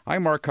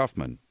 I'm Mark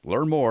Huffman.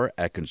 Learn more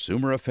at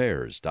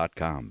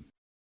consumeraffairs.com.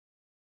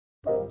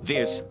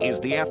 This is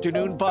the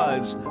Afternoon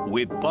Buzz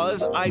with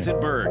Buzz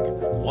Eisenberg,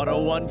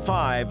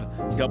 1015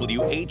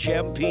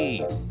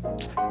 WHMP.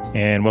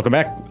 And welcome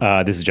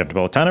back. This is Jeff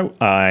Napolitano.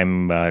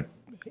 I'm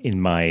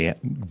in my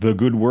The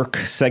Good Work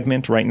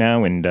segment right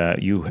now, and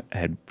you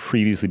had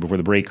previously, before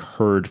the break,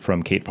 heard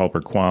from Kate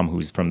Palper-Quam,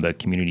 who's from the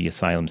Community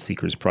Asylum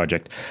Seekers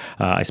Project.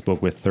 I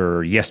spoke with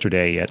her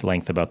yesterday at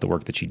length about the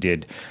work that she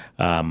did.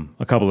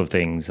 A couple of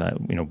things.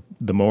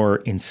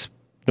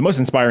 The most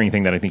inspiring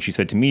thing that I think she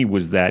said to me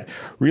was that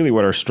really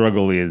what our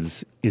struggle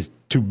is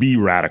to be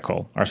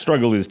radical. Our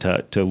struggle is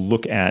to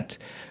look at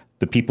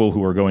the people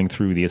who are going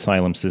through the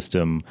asylum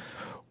system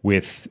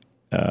with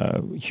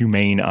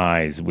humane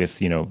eyes,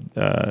 with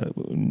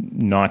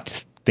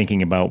not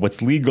thinking about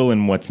what's legal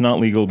and what's not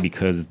legal,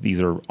 because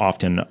these are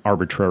often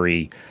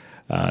arbitrary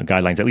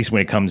guidelines, at least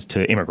when it comes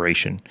to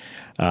immigration.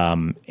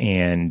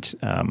 And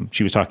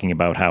she was talking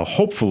about how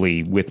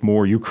hopefully with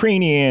more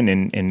Ukrainian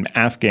and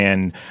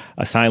Afghan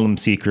asylum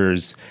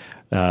seekers,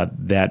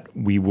 that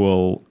we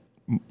will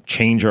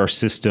change our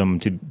system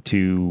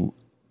to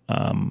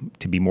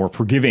be more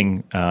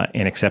forgiving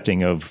and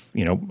accepting of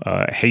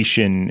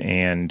Haitian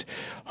and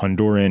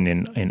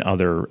Honduran and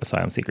other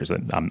asylum seekers.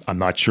 I'm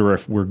not sure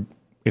if the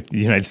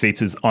United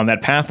States is on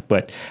that path,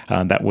 but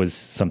that was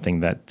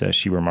something that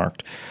she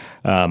remarked.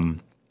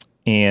 And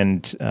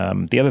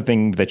the other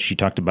thing that she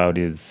talked about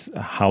is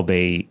how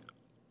they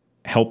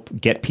help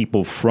get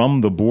people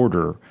from the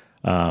border,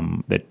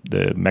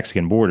 the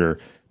Mexican border,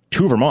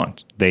 to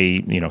Vermont.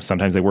 They,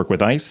 sometimes they work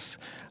with ICE.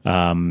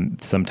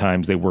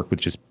 Sometimes they work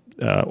with just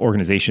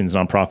organizations,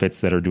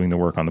 nonprofits that are doing the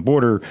work on the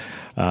border,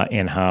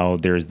 and how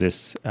there's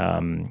this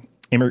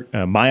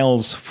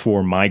Miles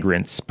for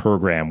Migrants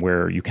program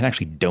where you can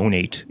actually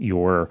donate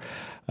your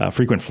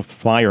frequent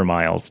flyer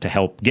miles to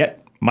help get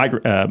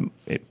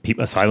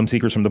asylum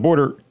seekers from the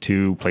border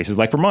to places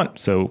like Vermont,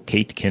 so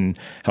Kate can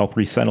help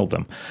resettle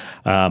them.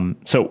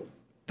 So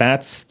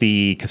that's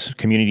the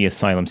Community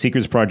Asylum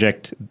Seekers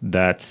Project.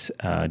 That's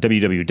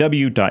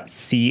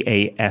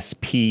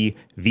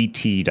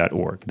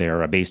www.caspvt.org. They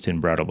are based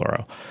in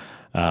Brattleboro.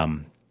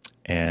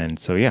 And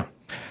so, we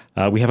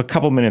have a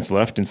couple minutes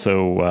left, and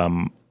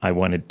so I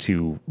wanted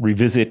to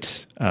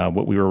revisit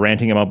what we were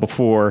ranting about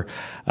before.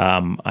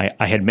 I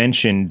had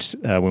mentioned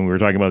when we were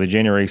talking about the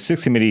January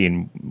 6th committee,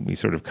 and we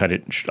sort of cut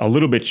it a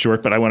little bit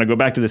short, but I want to go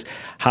back to this,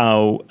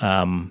 how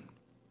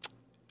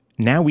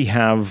now we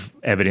have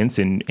evidence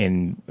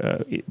in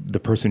the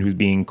person who's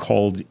being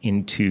called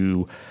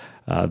into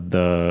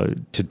to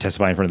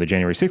testify in front of the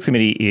January 6th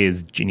committee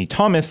is Ginny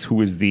Thomas,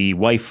 who is the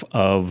wife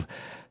of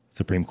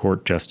Supreme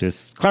Court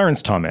Justice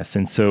Clarence Thomas.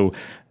 And so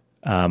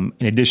in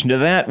addition to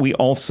that, we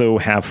also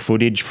have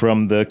footage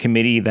from the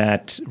committee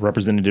that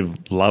Representative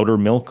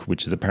Loudermilk,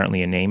 which is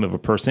apparently a name of a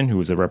person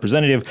who is a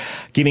representative,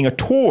 giving a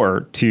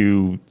tour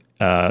to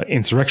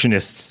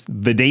insurrectionists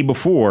the day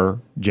before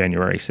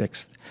January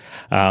 6th.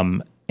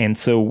 And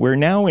so we're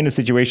now in a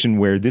situation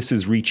where this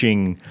is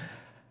reaching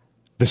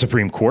the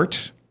Supreme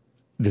Court.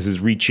 This is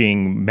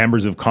reaching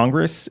members of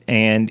Congress,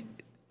 and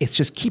it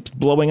just keeps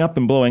blowing up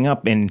and blowing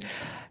up. And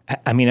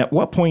I mean, at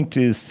what point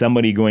is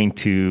somebody going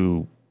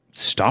to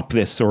stop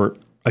this or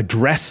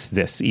address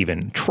this,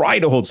 even try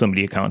to hold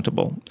somebody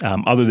accountable,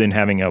 other than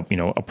having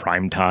a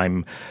prime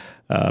time,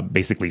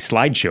 basically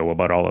slideshow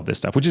about all of this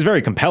stuff, which is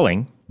very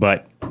compelling.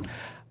 But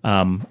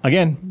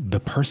again, the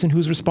person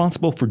who's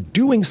responsible for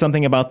doing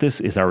something about this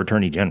is our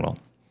Attorney General.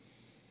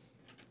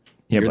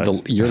 Yeah,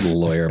 you're the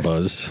lawyer,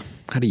 Buzz.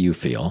 How do you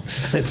feel?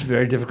 It's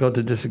very difficult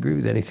to disagree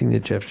with anything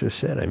that Jeff just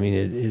said. I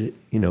mean,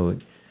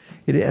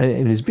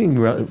 it's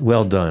being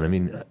well done. I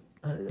mean,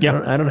 I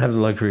don't have the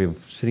luxury of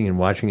sitting and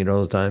watching it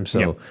all the time.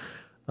 So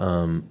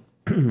I'm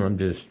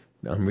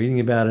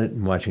reading about it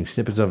and watching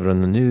snippets of it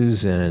on the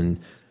news, and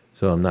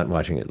so I'm not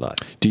watching it live.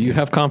 Do you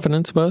have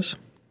confidence, Buzz,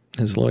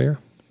 as a lawyer?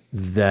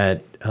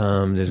 That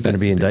there's going to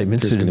be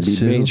indictments. There's going to be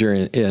major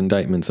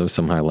indictments of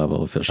some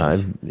high-level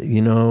officials.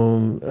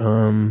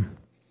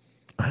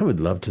 I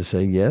would love to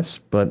say yes,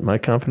 but my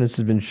confidence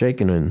has been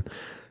shaken in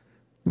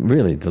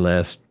really the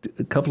last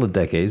couple of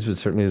decades, but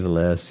certainly the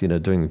last,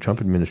 during the Trump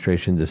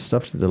administration,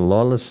 the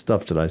lawless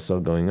stuff that I saw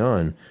going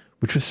on,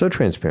 which was so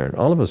transparent.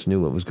 All of us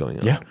knew what was going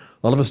on. Yeah.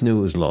 All of us knew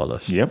it was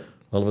lawless. Yep.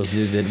 All of us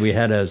knew that we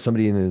had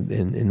somebody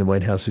in the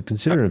White House who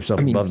considered himself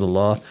above the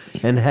law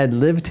and had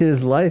lived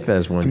his life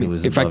as one who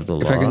was above the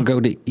law. If I can go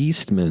to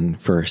Eastman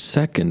for a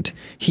second,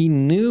 he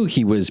knew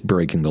he was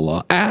breaking the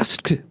law,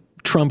 asked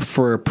Trump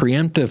for a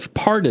preemptive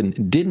pardon,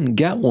 didn't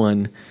get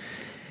one,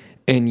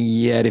 and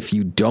yet if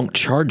you don't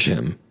charge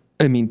him,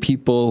 I mean,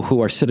 people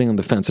who are sitting on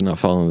the fence and not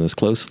following this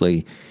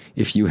closely,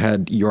 if you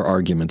had your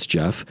arguments,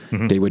 Jeff,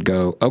 they would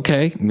go,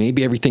 okay,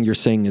 maybe everything you're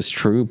saying is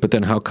true, but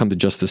then how come the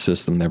justice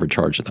system never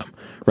charged them,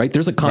 right?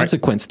 There's a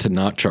consequence to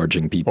not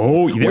charging people.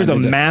 Oh, there's a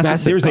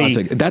massive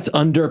consequence. That's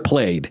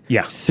underplayed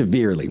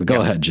severely.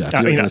 Go ahead, Jeff.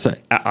 You were going to say.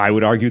 I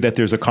would argue that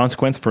there's a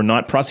consequence for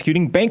not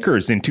prosecuting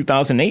bankers in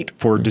 2008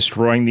 for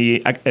destroying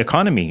the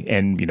economy.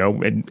 And,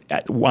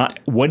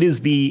 what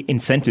is the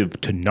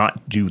incentive to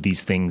not do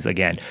these things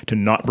again, to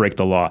not break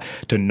the law,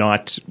 to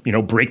not,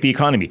 break the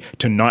economy,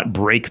 to not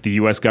break the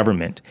U.S. government?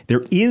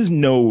 There is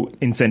no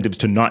incentives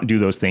to not do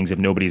those things if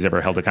nobody's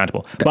ever held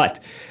accountable. That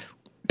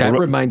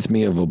reminds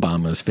me of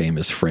Obama's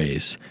famous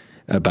phrase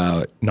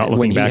about not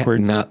looking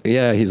backwards.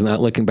 He's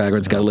not looking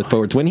backwards. Got to look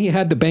forwards. When he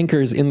had the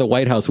bankers in the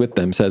White House with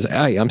them, says,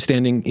 "Hey, I'm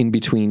standing in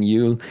between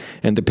you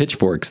and the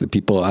pitchforks. The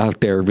people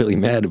out there are really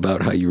mad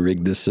about how you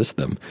rigged this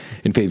system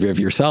in favor of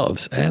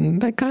yourselves."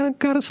 And they kind of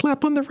got a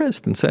slap on the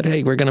wrist and said,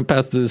 "Hey, we're going to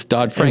pass this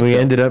Dodd-Frank." And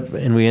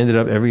we ended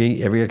up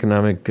every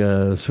economic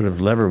sort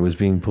of lever was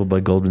being pulled by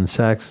Goldman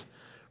Sachs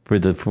for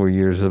the 4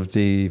 years of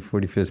the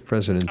 45th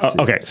presidency.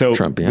 Okay, so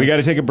Trump, we got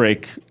to take a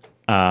break.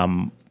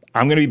 I'm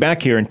going to be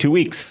back here in 2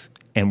 weeks.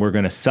 And we're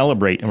going to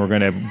celebrate, and we're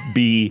going to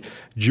be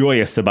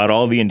joyous about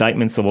all the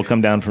indictments that will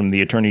come down from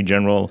the Attorney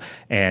General,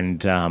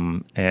 and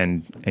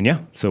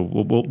so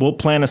we'll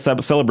plan a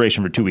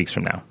celebration for 2 weeks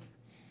from now.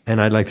 And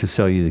I'd like to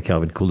sell you the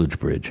Calvin Coolidge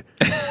Bridge.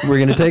 We're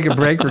going to take a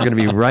break. We're going to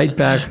be right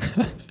back.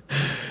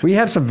 We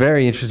have some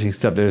very interesting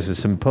stuff. There's a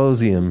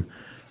symposium,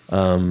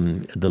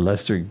 the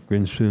Lester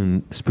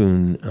Grinspoon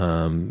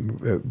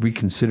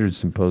Reconsidered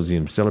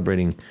Symposium,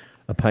 celebrating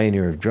a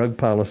pioneer of drug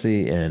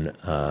policy and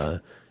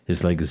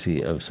his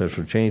legacy of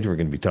social change. We're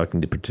going to be talking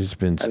to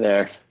participants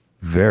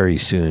very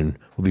soon.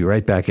 We'll be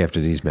right back after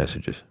these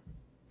messages.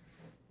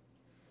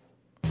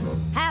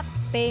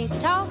 Happy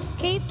talk,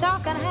 keep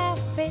talking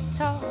happy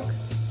talk.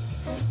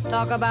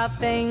 Talk about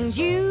things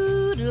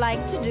you'd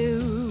like to do.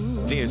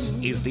 This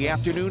is the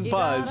Afternoon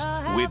Buzz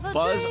with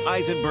Buzz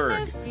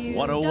Eisenberg,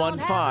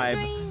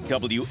 101.5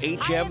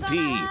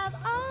 WHMP.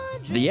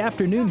 The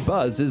Afternoon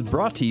Buzz is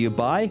brought to you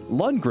by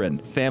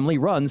Lundgren, family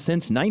run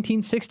since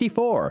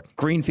 1964.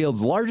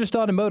 Greenfield's largest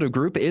automotive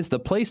group is the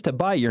place to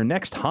buy your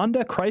next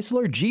Honda,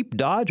 Chrysler, Jeep,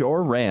 Dodge,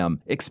 or Ram.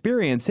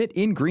 Experience it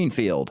in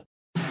Greenfield.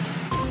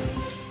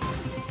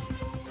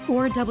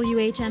 For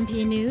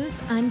WHMP News,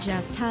 I'm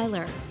Jess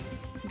Tyler.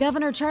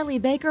 Governor Charlie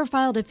Baker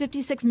filed a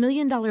 $56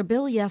 million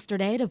bill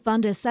yesterday to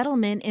fund a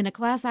settlement in a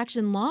class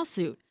action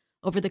lawsuit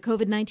over the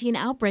COVID-19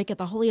 outbreak at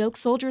the Holyoke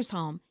Soldiers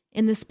Home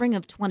in the spring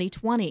of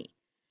 2020.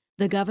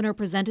 The governor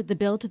presented the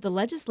bill to the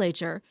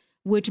legislature,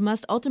 which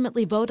must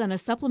ultimately vote on a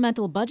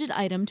supplemental budget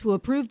item to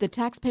approve the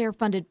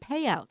taxpayer-funded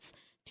payouts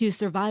to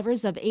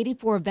survivors of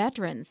 84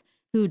 veterans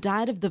who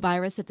died of the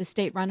virus at the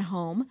state-run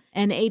home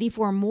and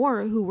 84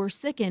 more who were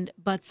sickened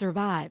but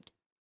survived.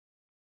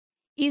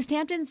 East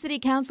Hampton City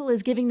Council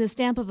is giving the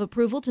stamp of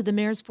approval to the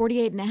mayor's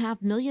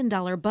 $48.5 million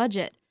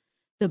budget.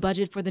 The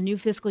budget for the new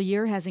fiscal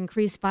year has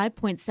increased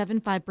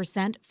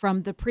 5.75%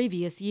 from the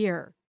previous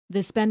year.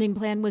 The spending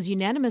plan was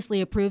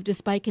unanimously approved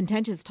despite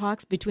contentious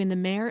talks between the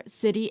mayor,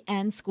 city,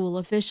 and school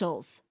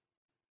officials.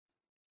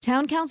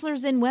 Town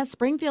councilors in West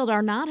Springfield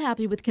are not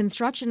happy with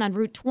construction on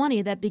Route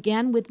 20 that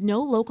began with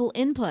no local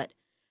input.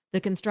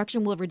 The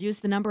construction will reduce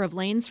the number of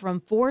lanes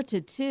from 4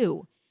 to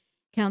 2.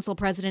 Council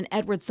President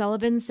Edward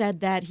Sullivan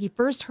said that he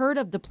first heard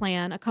of the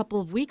plan a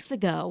couple of weeks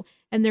ago,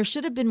 and there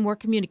should have been more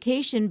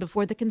communication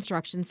before the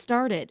construction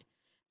started.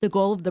 The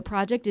goal of the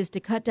project is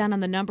to cut down on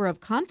the number of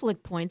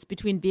conflict points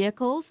between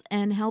vehicles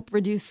and help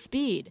reduce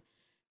speed.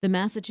 The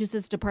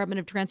Massachusetts Department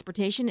of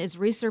Transportation is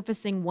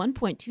resurfacing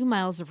 1.2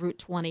 miles of Route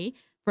 20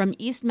 from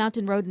East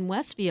Mountain Road in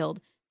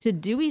Westfield to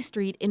Dewey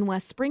Street in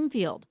West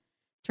Springfield.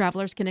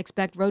 Travelers can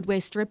expect roadway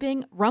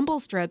stripping, rumble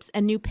strips,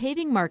 and new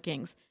paving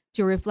markings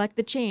to reflect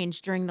the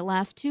change during the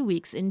last 2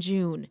 weeks in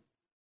June.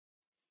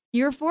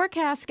 Your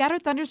forecast: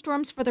 scattered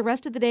thunderstorms for the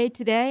rest of the day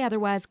today,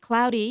 otherwise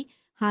cloudy,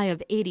 high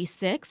of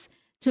 86.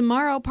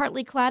 Tomorrow,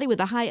 partly cloudy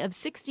with a high of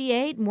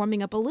 68,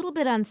 warming up a little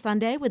bit on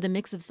Sunday with a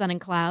mix of sun and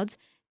clouds,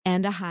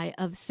 and a high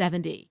of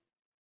 70.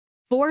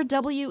 For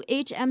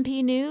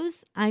WHMP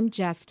News, I'm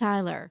Jess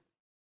Tyler.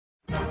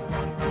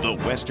 The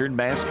Western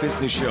Mass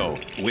Business Show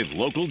with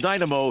local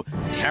dynamo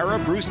Tara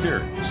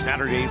Brewster.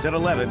 Saturdays at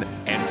 11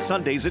 and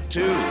Sundays at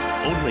 2.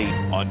 Only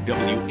on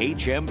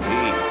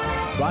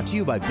WHMP. Brought to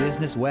you by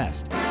Business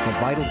West. The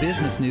vital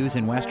business news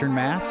in Western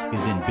Mass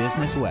is in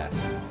Business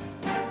West.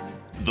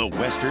 The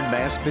Western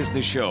Mass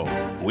Business Show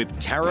with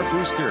Tara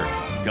Brewster.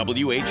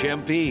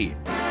 WHMP.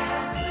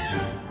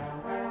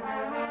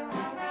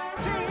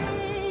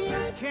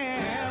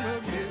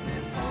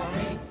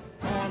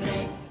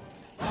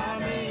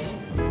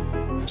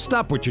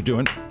 Stop what you're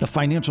doing. The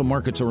financial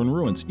markets are in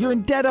ruins. You're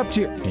in debt up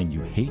to your... And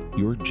you hate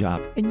your job.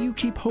 And you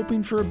keep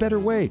hoping for a better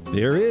way.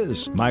 There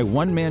is. My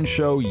one-man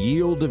show,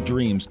 Yield of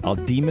Dreams. I'll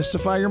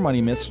demystify your money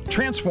myths,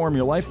 transform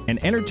your life,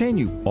 and entertain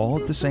you all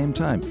at the same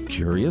time.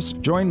 Curious?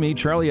 Join me,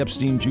 Charlie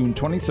Epstein, June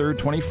 23rd,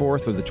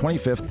 24th, or the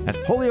 25th at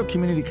Holyoke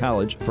Community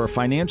College for a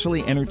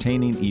financially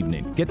entertaining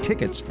evening. Get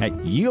tickets at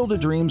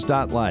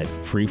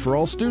yieldofdreams.live. Free for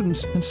all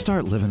students, and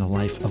start living a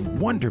life of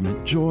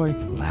wonderment, joy,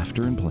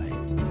 laughter, and play.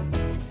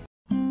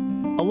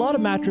 A lot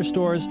of mattress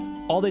stores,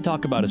 all they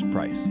talk about is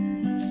price.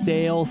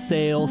 Sale,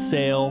 sale,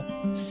 sale,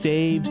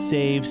 save,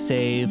 save,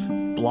 save,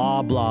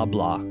 blah, blah,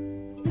 blah.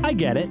 I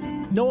get it.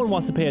 No one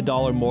wants to pay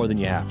 $1 more than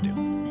you have to.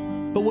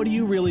 But what do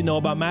you really know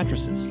about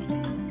mattresses?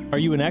 Are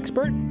you an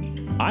expert?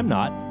 I'm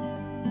not.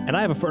 And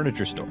I have a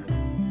furniture store.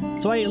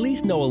 So I at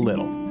least know a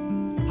little.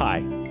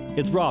 Hi,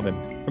 it's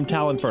Robin from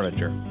Talon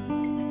Furniture.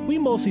 We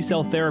mostly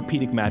sell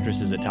therapeutic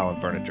mattresses at Talon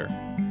Furniture.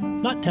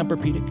 Not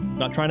Tempur-Pedic,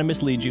 not trying to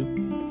mislead you.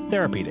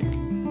 Therapeutic.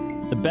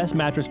 The best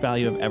mattress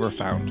value I've ever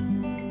found.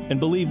 And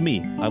believe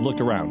me, I've looked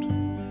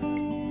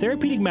around.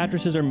 Therapeutic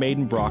mattresses are made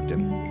in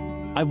Brockton.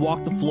 I've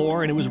walked the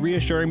floor and it was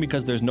reassuring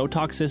because there's no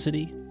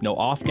toxicity, no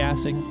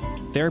off-gassing.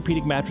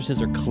 Therapeutic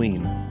mattresses are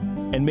clean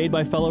and made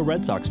by fellow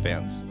Red Sox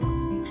fans.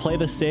 Play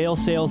the sale,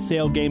 sale,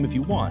 sale game if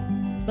you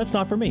want. That's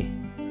not for me.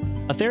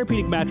 A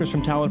therapeutic mattress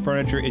from Talon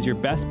Furniture is your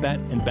best bet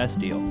and best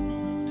deal.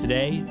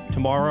 Today,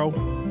 tomorrow,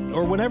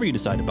 or whenever you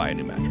decide to buy a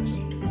new mattress.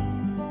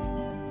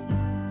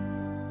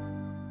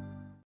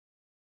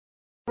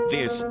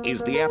 This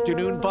is the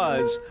Afternoon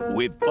Buzz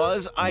with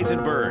Buzz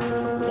Eisenberg,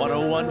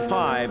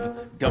 1015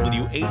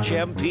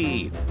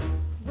 WHMP.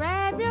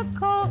 Grab your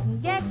coat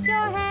and get your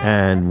hat.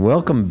 And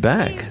welcome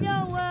back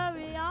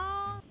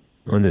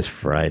on this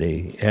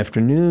Friday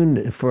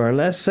afternoon. For our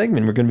last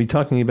segment, we're going to be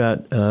talking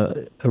about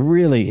a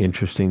really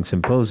interesting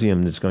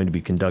symposium that's going to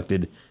be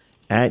conducted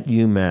at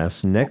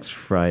UMass next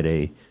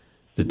Friday,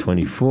 the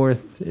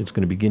 24th. It's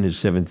going to begin at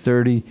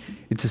 7:30.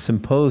 It's a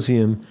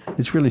symposium.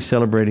 It's really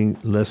celebrating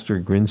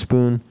Lester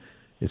Grinspoon.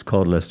 It's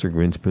called Lester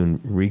Grinspoon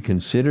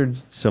Reconsidered,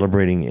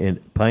 celebrating a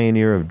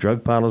pioneer of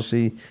drug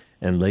policy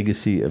and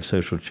legacy of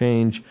social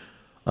change.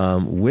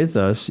 With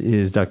us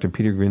is Dr.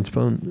 Peter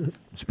Grinspoon,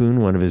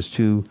 one of his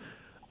two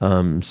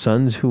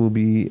sons who will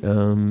be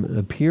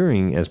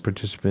appearing as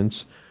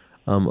participants.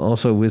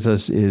 Also with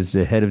us is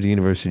the head of the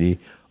University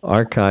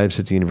Archives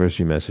at the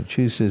University of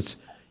Massachusetts,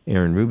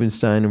 Aaron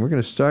Rubenstein. And we're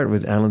going to start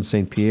with Alan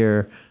St.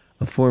 Pierre,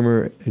 a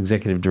former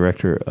executive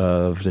director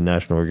of the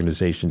National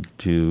Organization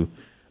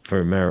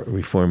for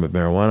Reform of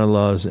Marijuana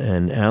Laws.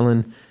 And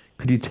Alan,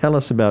 could you tell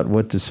us about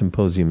what the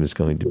symposium is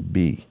going to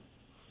be?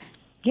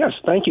 Yes,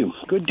 thank you.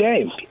 Good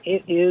day.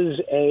 It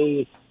is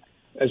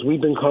as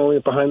we've been calling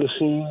it behind the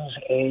scenes,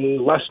 a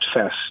Lest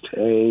Fest,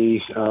 a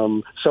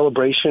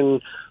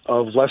celebration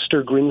of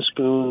Lester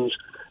Grinspoon's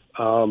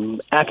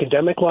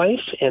academic life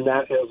and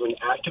that of an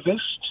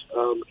activist.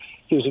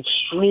 He was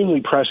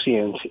extremely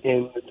prescient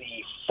in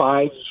the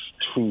 5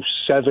 to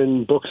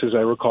 7 books, as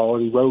I recall,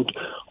 and he wrote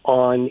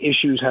on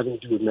issues having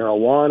to do with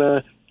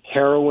marijuana,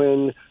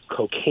 heroin,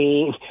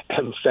 cocaine,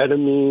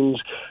 amphetamines,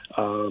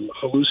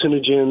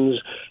 hallucinogens,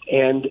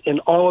 and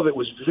all of it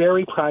was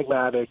very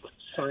pragmatic,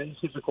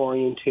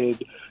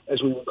 scientific-oriented,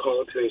 as we would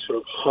call it today, sort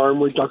of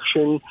harm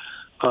reduction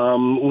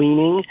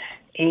leaning.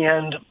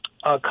 And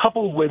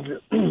coupled with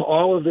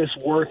all of this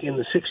work in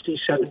the 60s,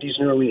 70s,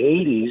 and early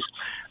 80s,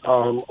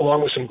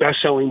 along with some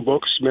best-selling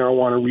books,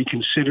 Marijuana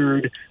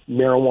Reconsidered,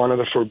 Marijuana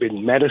the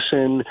Forbidden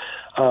Medicine.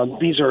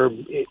 These are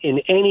in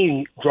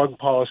any drug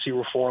policy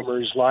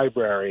reformer's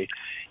library,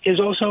 is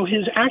also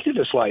his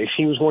activist life.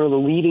 He was one of the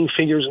leading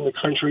figures in the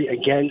country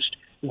against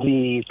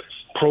the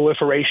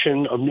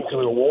proliferation of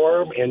nuclear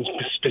war, and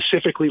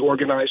specifically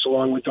organized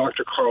along with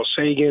Dr. Carl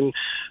Sagan,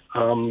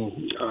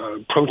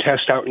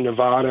 protest out in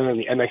Nevada and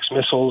the MX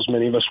missiles,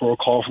 many of us will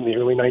recall from the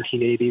early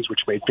 1980s,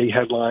 which made big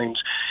headlines.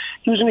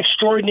 He was an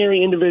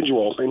extraordinary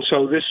individual, and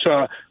so this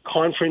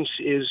conference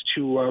is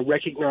to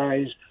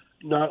recognize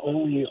not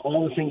only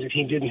all the things that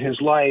he did in his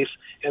life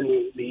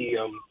and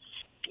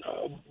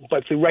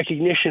but the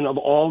recognition of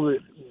all the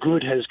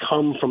good has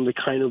come from the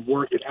kind of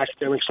work that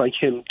academics like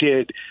him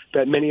did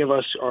that many of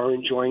us are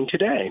enjoying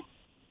today.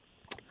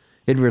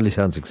 It really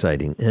sounds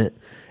exciting.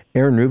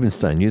 Aaron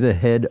Rubenstein, you're the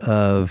head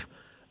of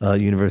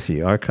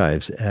University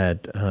Archives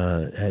at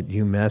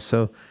UMass.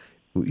 So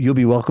you'll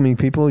be welcoming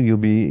people. You'll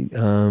be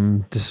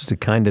this is the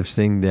kind of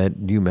thing that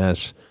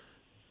UMass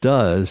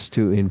does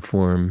to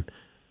inform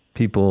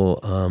people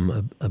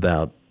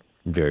about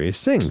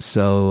various things.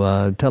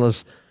 So tell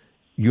us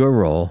your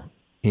role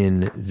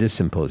in this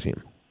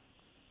symposium.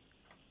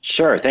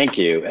 Sure, thank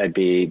you. I'd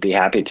be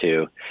happy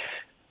to.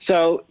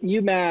 So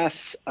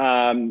UMass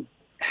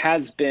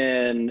has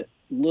been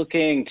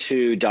looking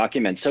to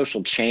document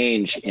social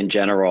change in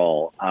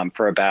general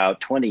for about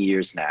 20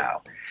 years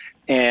now.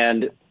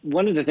 And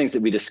one of the things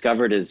that we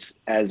discovered is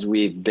as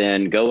we've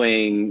been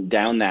going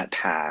down that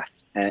path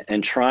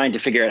and trying to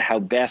figure out how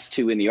best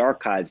to, in the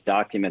archives,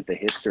 document the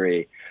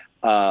history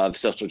of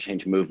social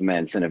change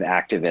movements and of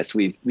activists,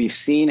 we've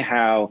seen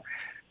how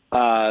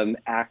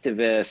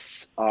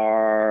activists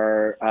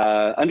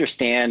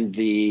understand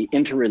the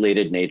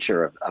interrelated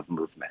nature of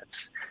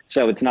movements.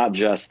 So it's not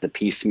just the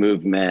peace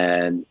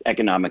movement,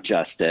 economic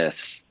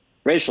justice,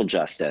 racial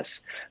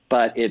justice,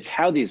 but it's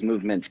how these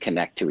movements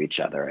connect to each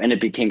other. And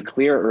it became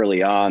clear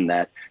early on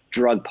that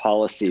drug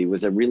policy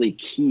was a really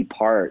key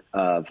part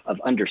of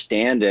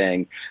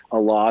understanding a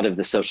lot of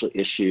the social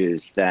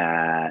issues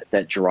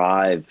that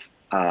drive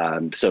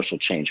social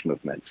change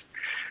movements.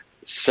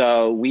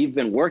 So we've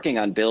been working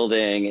on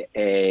building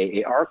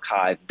a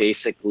archive,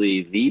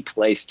 basically the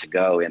place to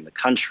go in the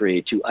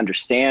country to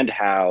understand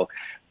how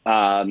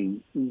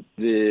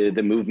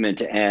the movement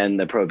to end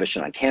the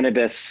prohibition on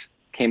cannabis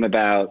came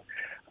about.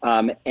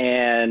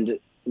 And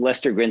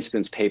Lester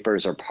Grinspoon's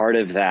papers are part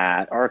of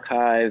that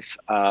archive,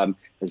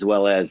 as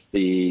well as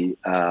the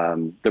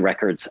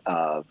records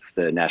of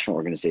the National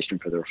Organization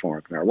for the Reform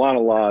of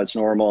Marijuana Laws,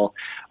 NORML,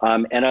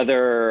 and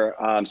other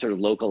sort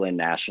of local and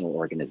national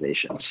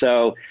organizations.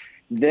 So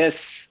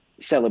this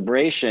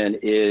celebration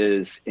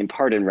is in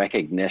part in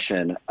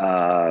recognition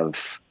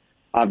of,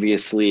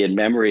 obviously in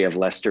memory of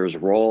Lester's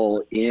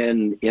role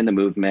in the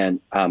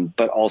movement,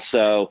 but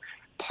also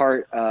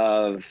part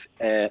of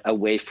a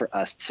way for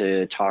us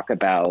to talk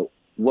about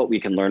what we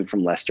can learn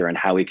from Lester and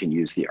how we can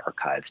use the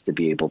archives to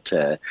be able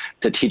to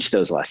teach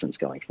those lessons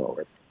going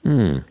forward.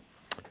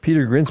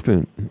 Peter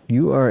Grinspoon,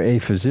 you are a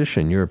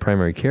physician. You're a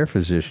primary care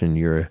physician.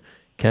 You're a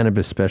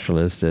cannabis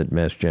specialist at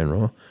Mass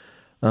General,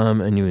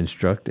 and you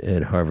instruct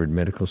at Harvard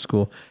Medical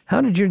School.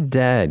 How did your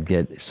dad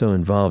get so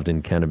involved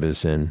in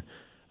cannabis and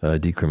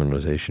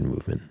decriminalization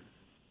movement?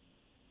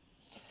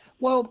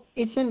 Well,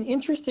 it's an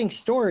interesting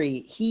story.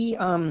 He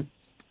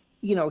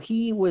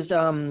was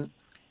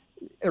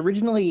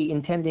originally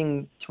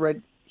intending to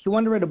write, he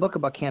wanted to write a book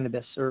about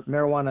cannabis, or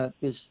marijuana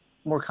is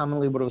more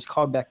commonly what it was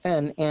called back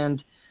then.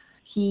 And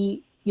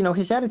he,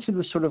 his attitude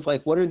was sort of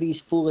like, what are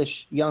these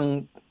foolish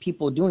young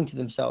people doing to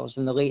themselves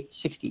in the late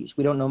 60s?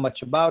 We don't know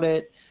much about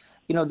it.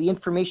 The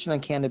information on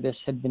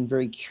cannabis had been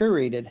very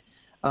curated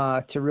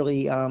to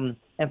really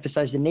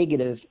emphasize the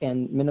negative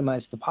and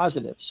minimize the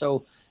positive.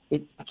 So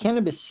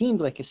cannabis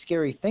seemed like a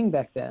scary thing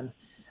back then.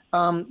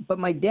 But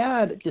my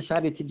dad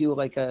decided to do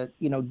like a,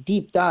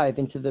 deep dive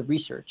into the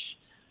research.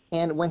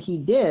 And when he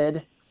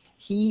did,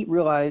 he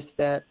realized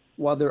that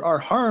while there are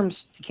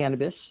harms to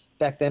cannabis,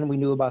 back then we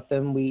knew about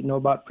them, we know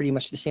about pretty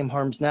much the same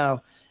harms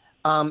now,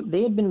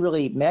 they had been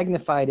really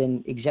magnified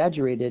and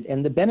exaggerated,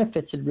 and the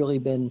benefits had really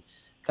been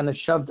kind of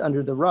shoved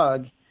under the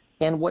rug.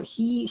 And what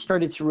he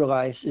started to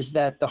realize is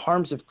that the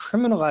harms of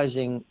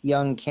criminalizing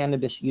young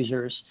cannabis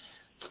users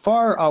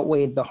far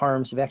outweighed the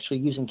harms of actually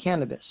using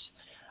cannabis.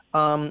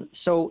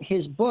 So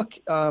his book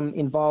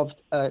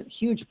involved a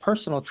huge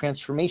personal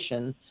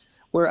transformation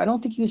where I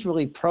don't think he was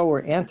really pro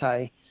or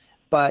anti,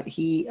 but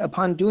he,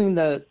 upon doing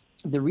the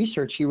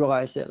research, he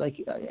realized that like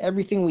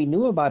everything we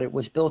knew about it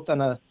was built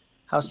on a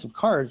house of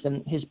cards.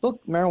 And his book,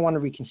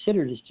 Marijuana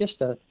Reconsidered, is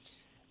just a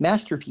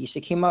masterpiece.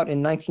 It came out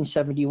in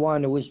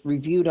 1971. It was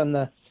reviewed on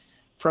the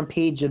front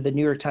page of the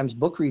New York Times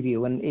Book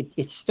Review. And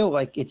it's still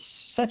like, it's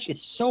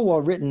so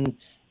well written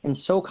and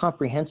so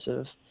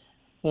comprehensive.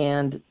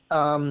 And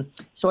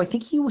so I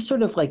think he was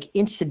sort of like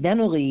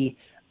incidentally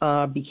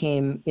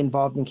became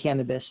involved in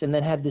cannabis, and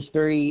then had this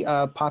very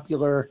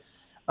popular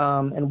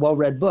and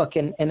well-read book.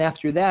 And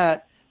after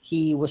that,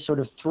 he was sort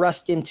of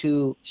thrust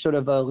into sort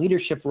of a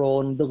leadership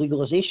role in the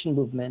legalization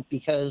movement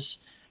because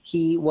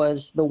he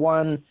was the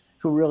one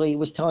who really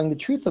was telling the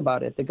truth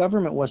about it. The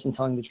government wasn't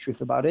telling the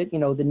truth about it.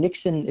 The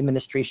Nixon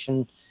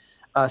administration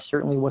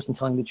certainly wasn't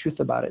telling the truth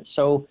about it.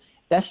 So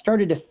that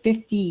started a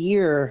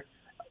 50-year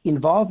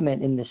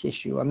involvement in this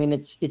issue. I mean,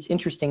 it's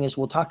interesting, as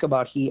we'll talk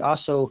about. He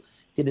also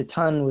did a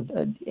ton with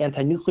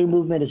anti-nuclear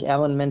movement, as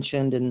Alan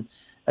mentioned, and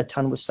a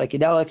ton with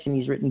psychedelics. And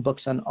he's written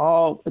books on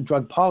all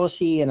drug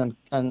policy and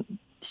on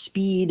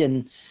speed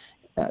and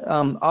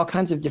all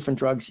kinds of different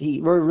drugs. He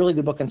wrote a really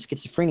good book on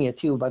schizophrenia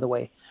too, by the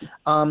way.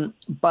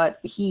 But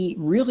he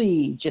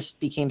really just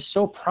became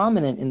so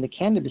prominent in the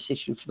cannabis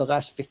issue for the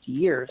last 50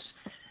 years.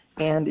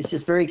 And it's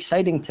just very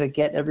exciting to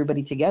get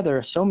everybody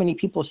together. So many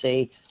people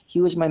say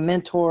he was my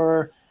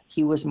mentor.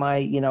 He was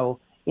my,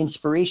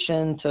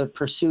 inspiration to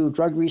pursue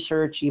drug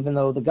research, even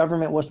though the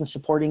government wasn't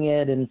supporting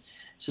it and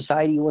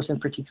society wasn't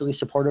particularly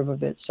supportive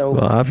of it. So,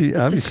 well,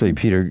 obviously,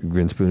 Peter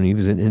Grinspoon, he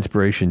was an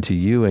inspiration to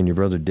you and your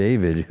brother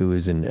David, who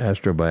is an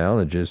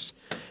astrobiologist,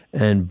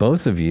 and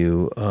both of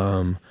you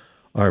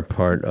are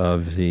part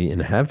of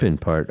and have been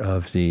part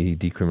of the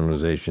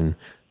decriminalization,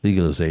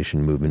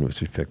 legalization movement with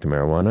respect to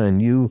marijuana,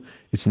 and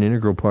it's an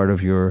integral part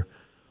of your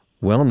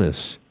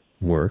wellness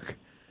work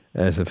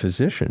as a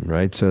physician,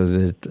 right? So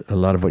that a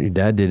lot of what your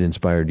dad did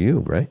inspired you,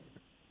 right?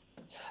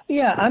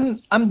 Yeah, I'm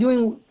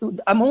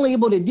only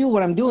able to do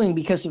what I'm doing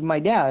because of my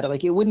dad.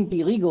 Like, it wouldn't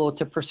be legal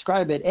to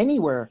prescribe it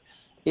anywhere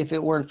if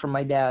it weren't for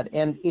my dad.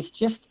 And it's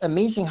just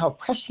amazing how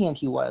prescient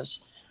he was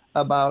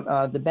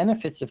about the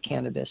benefits of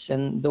cannabis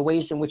and the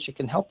ways in which it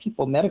can help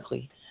people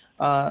medically.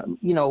 My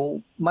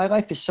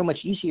life is so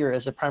much easier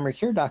as a primary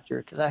care doctor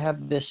because I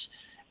have this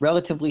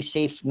relatively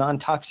safe,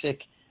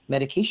 non-toxic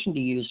medication to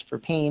use for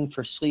pain,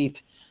 for sleep,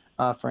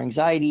 for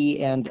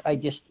anxiety. And I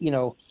just,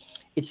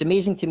 it's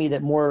amazing to me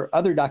that more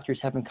other doctors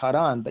haven't caught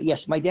on. But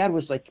yes, my dad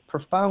was like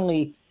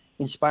profoundly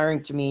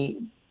inspiring to me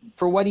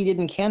for what he did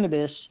in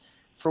cannabis,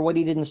 for what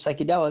he did in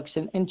psychedelics,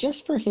 and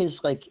just for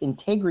his like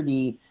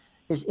integrity,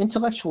 his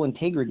intellectual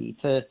integrity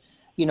to,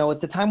 at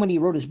the time when he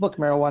wrote his book,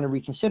 Marijuana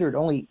Reconsidered,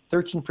 only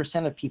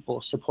 13% of people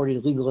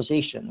supported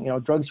legalization.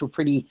 Drugs were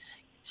pretty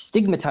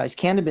stigmatized.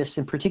 Cannabis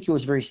in particular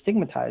was very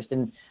stigmatized.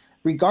 And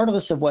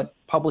regardless of what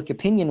public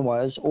opinion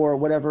was or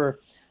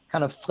whatever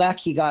kind of flack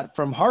he got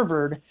from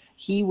Harvard,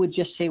 he would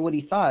just say what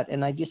he thought.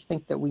 And I just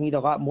think that we need a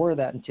lot more of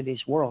that in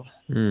today's world.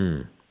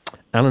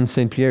 Alan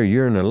St. Pierre,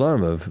 you're an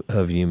alum of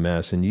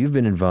UMass, and you've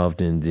been involved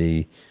in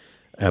the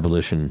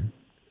abolition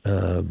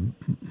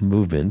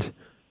movement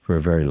for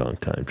a very long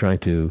time, trying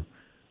to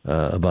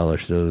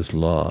abolish those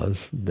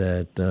laws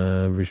that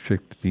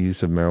restrict the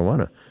use of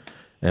marijuana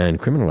and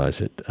criminalize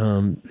it.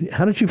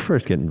 How did you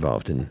first get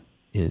involved in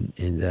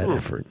that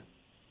effort?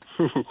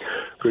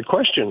 Good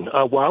question.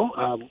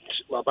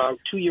 About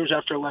 2 years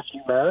after I left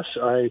UMass,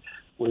 I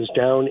was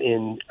down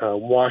in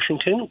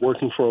Washington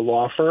working for a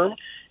law firm,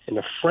 and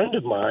a friend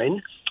of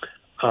mine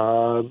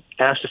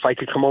asked if I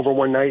could come over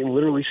one night and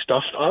literally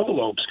stuffed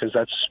envelopes, because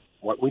that's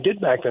what we did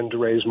back then to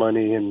raise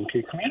money and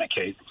to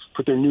communicate.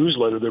 Put their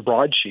newsletter, their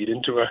broadsheet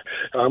into an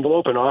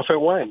envelope, and off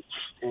it went.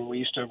 And we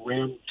used to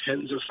ram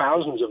tens of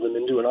thousands of them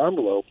into an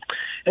envelope.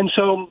 And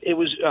so it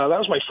was that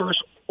was my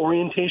first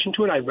orientation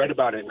to it. I read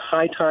about it in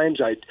High Times.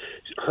 I'd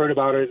heard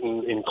about it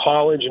in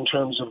college in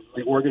terms of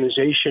the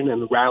organization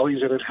and the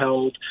rallies that it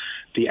held,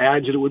 the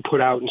ads that it would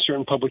put out in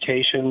certain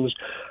publications.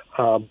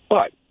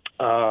 But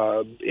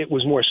it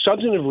was more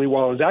substantively,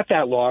 while I was at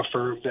that law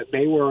firm, that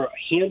they were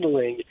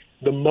handling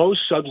the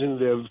most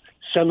substantive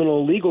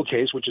seminal legal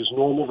case, which is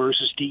Normal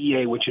versus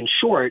DEA, which in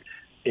short,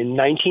 in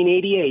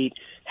 1988,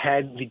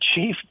 had the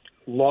chief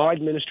law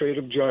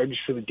administrative judge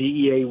for the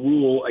DEA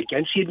rule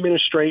against the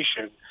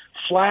administration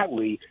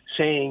flatly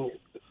saying,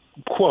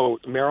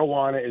 quote,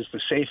 marijuana is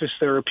the safest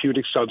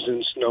therapeutic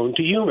substance known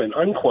to human,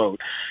 unquote.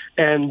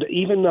 And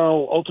even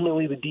though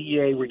ultimately the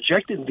DEA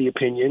rejected the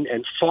opinion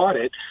and fought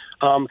it,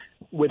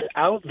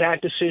 without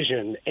that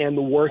decision and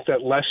the work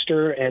that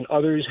Lester and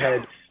others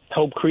had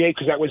helped create,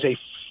 because that was a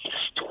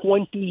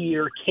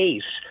 20-year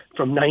case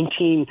from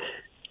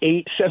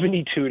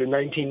 1972 to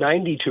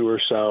 1992 or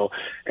so.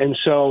 And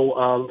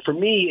so for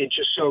me, it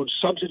just showed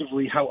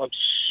substantively how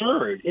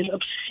absurd and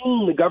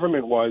obscene the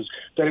government was,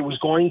 that it was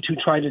going to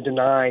try to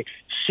deny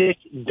sick,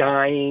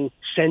 dying,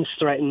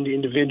 sense-threatened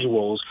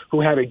individuals who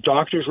had a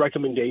doctor's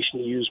recommendation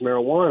to use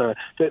marijuana,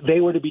 that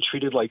they were to be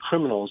treated like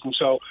criminals. And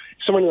so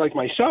someone like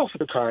myself at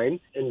the time,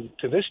 and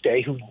to this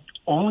day, who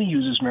only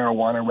uses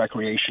marijuana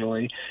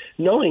recreationally,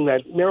 knowing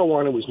that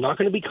marijuana was not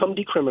going to become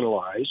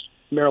decriminalized,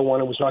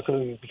 marijuana was not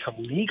going to become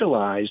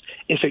legalized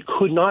if it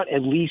could not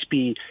at least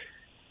be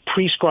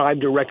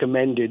prescribed or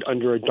recommended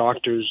under a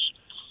doctor's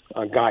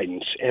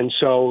guidance. And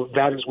so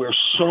that is where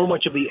so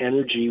much of the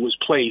energy was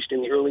placed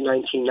in the early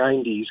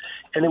 1990s.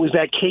 And it was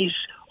that case,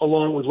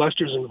 along with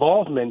Lester's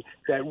involvement,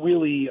 that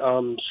really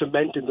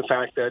cemented the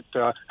fact that,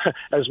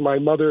 as my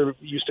mother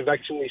used to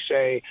vexingly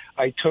say,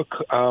 I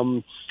took my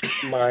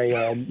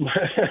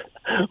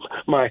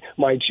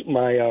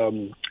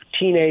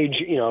teenage,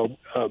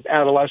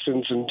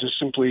 adolescence and just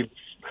simply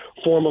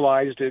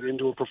formalized it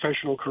into a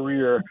professional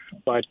career.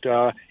 But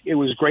it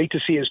was great to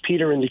see, as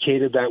Peter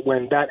indicated, that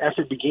when that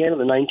effort began in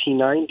the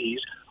 1990s,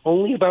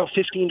 only about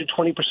 15 to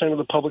 20% of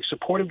the public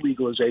supported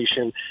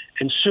legalization,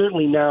 and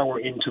certainly now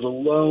we're into the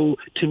low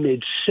to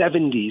mid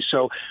 70s.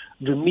 So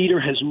the meter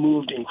has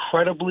moved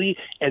incredibly,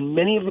 and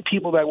many of the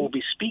people that will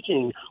be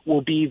speaking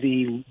will be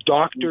the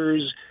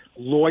doctors,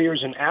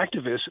 lawyers, and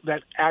activists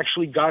that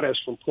actually got us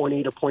from point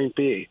A to point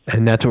B.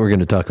 And that's what we're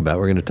going to talk about.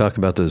 We're going to talk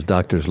about those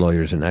doctors,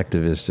 lawyers, and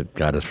activists that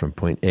got us from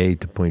point A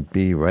to point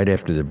B. Right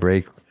after the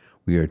break,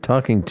 we are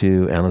talking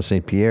to Alan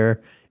St.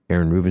 Pierre,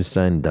 Aaron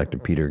Rubenstein, and Dr.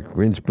 Peter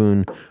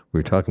Grinspoon.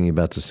 We're talking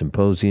about the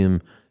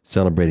symposium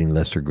celebrating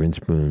Lester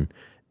Grinspoon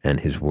and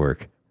his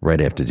work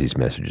right after these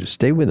messages.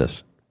 Stay with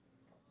us.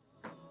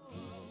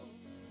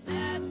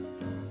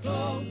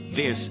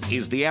 This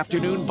is the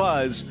Afternoon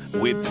Buzz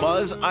with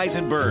Buzz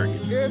Eisenberg,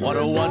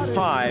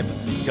 101.5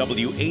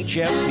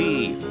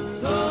 WHMP.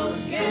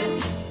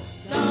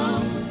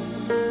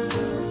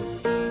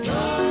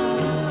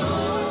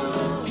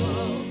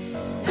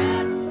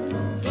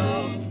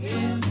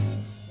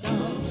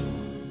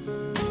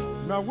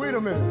 Now wait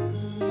a minute.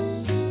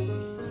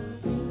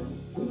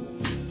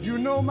 You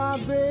know my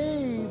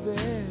baby,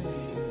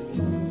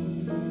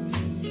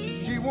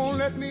 she won't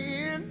let me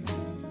in.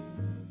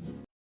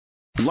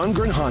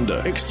 Lundgren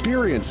Honda.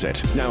 Experience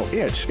it. Now,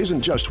 it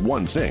isn't just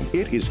one thing.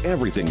 It is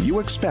everything you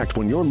expect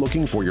when you're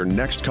looking for your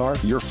next car,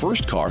 your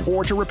first car,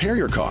 or to repair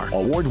your car.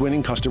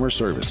 Award-winning customer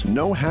service,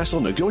 no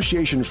hassle,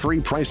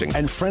 negotiation-free pricing,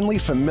 and friendly,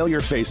 familiar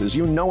faces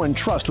you know and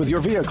trust with your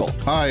vehicle.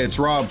 Hi, it's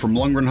Rob from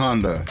Lundgren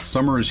Honda.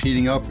 Summer is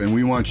heating up, and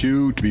we want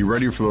you to be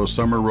ready for those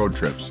summer road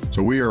trips.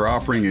 So we are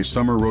offering a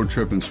summer road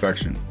trip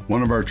inspection.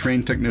 One of our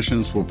trained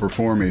technicians will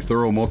perform a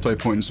thorough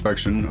multi-point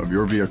inspection of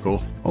your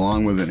vehicle,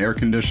 along with an air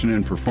conditioning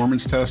and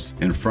performance test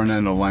and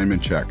front-end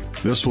alignment check.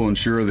 This will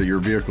ensure that your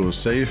vehicle is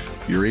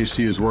safe, your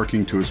AC is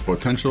working to its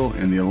potential,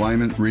 and the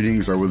alignment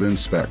readings are within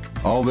spec.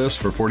 All this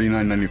for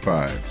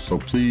 $49.95. So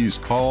please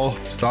call,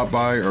 stop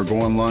by, or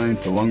go online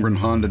to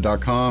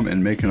LundgrenHonda.com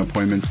and make an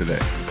appointment today.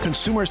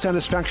 Consumer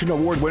Satisfaction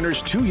Award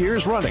winners 2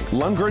 years running.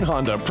 Lundgren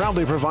Honda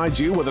proudly provides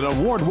you with an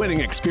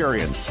award-winning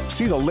experience.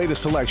 See the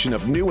latest selection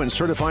of new and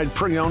certified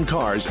pre-owned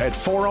cars at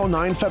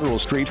 409 Federal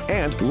Street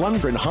and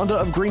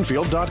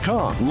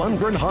LundgrenHondaofGreenfield.com.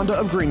 Lundgren Honda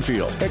of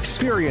Greenfield.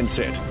 Experience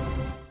it.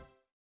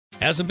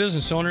 As a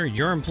business owner,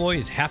 your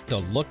employees have to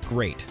look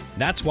great.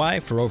 That's why,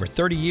 for over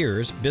 30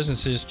 years,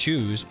 businesses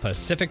choose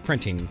Pacific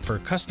Printing for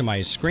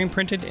customized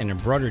screen-printed and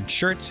embroidered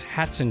shirts,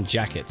 hats, and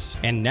jackets.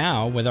 And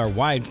now, with our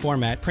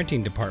wide-format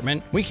printing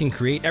department, we can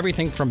create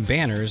everything from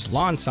banners,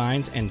 lawn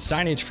signs, and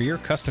signage for your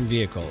custom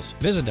vehicles.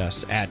 Visit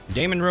us at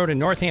Damon Road in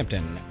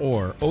Northampton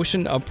or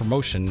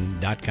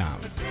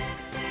oceanofpromotion.com.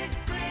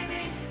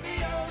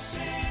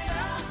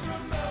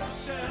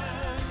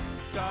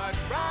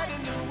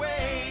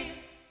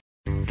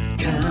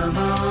 Come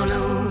on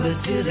over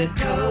to the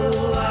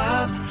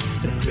Co-op,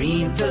 the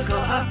Greenfield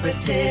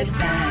Cooperative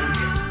Bank.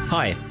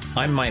 Hi,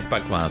 I'm Mike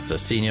Buckmaster,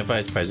 Senior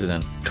Vice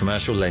President,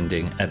 Commercial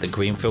Lending at the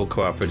Greenfield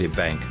Cooperative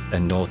Bank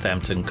and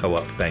Northampton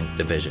Co-op Bank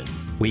Division.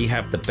 We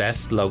have the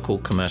best local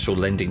commercial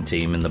lending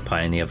team in the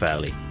Pioneer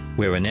Valley.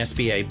 We're an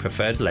SBA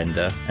preferred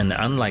lender, and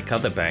unlike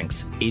other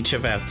banks, each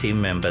of our team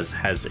members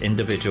has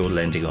individual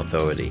lending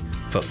authority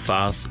for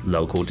fast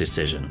local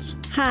decisions.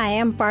 Hi,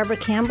 I'm Barbara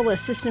Campbell,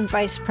 Assistant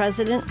Vice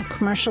President of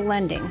Commercial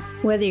Lending.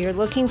 Whether you're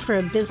looking for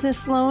a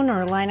business loan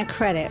or a line of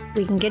credit,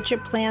 we can get your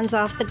plans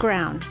off the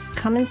ground.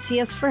 Come and see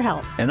us for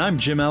help. And I'm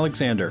Jim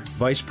Alexander,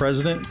 Vice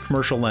President,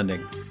 Commercial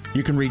Lending.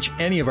 You can reach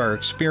any of our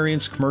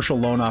experienced commercial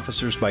loan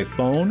officers by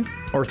phone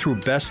or through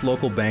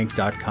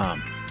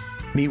bestlocalbank.com.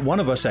 Meet one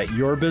of us at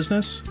your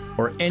business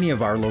or any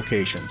of our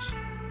locations.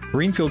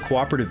 Greenfield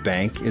Cooperative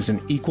Bank is an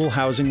equal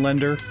housing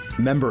lender,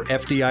 member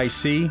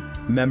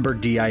FDIC, member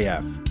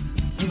DIF.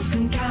 You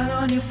can count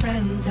on your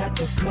friends at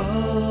the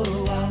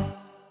Co-op.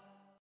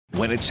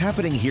 When it's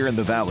happening here in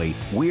the Valley,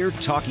 we're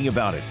talking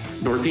about it.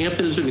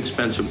 Northampton is an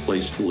expensive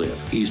place to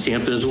live. East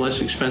Hampton is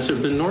less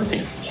expensive than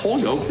Northampton.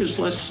 Holyoke is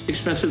less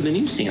expensive than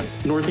East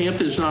Hampton.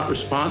 Northampton is not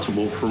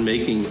responsible for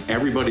making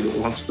everybody that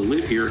wants to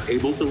live here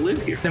able to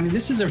live here. I mean,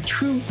 this is a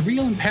true,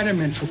 real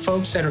impediment for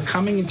folks that are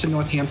coming into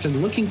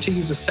Northampton looking to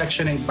use a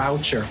Section 8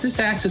 voucher. This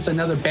acts as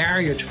another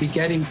barrier to be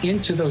getting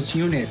into those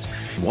units.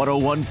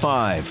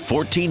 1015,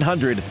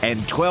 1400, and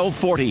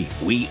 1240.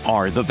 We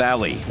are the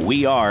Valley.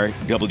 We are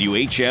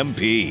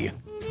WHMP.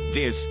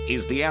 This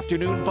is the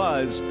Afternoon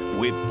Buzz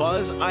with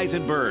Buzz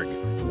Eisenberg,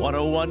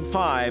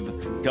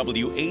 1015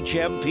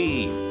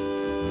 WHMP.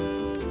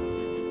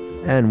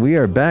 And we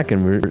are back,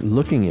 and we're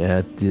looking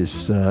at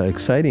this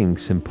exciting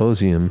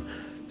symposium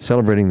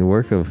celebrating the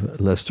work of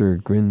Lester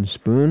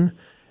Grinspoon.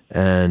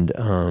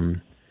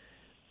 And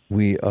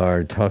we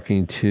are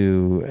talking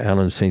to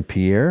Alan St.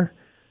 Pierre,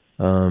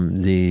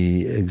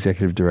 the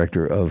executive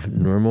director of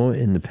NORML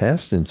in the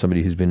past, and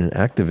somebody who's been an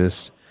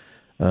activist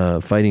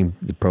fighting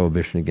the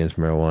prohibition against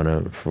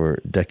marijuana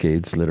for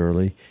decades,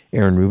 literally.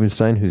 Aaron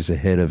Rubenstein, who's the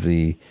head of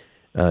the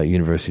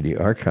University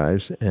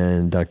Archives,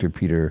 and Dr.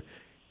 Peter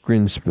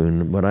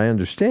Grinspoon. What I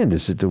understand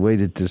is that the way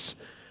that this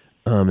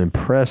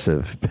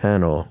impressive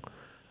panel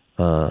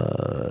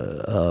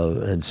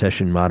and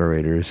session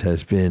moderators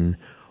has been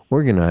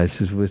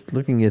organized is with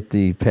looking at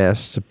the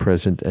past, the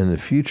present, and the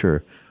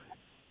future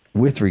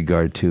with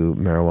regard to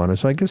marijuana.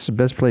 So I guess the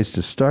best place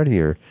to start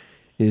here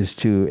is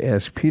to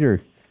ask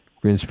Peter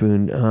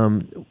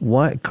Grinspoon,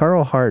 why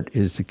Carl Hart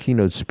is the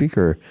keynote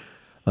speaker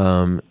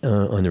on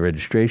the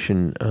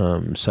registration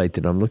site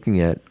that I'm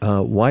looking at.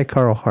 Why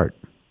Carl Hart?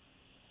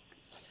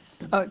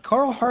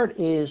 Carl Hart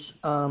is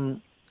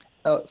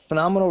a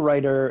phenomenal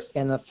writer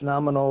and a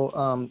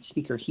phenomenal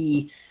speaker.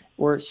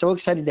 We're so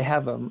excited to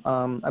have him.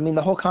 I mean,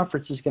 the whole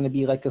conference is going to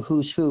be like a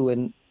who's who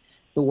in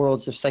the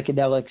worlds of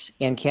psychedelics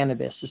and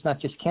cannabis. It's not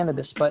just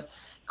cannabis, but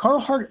Carl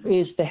Hart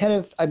is the head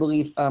of, I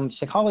believe,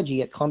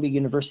 psychology at Columbia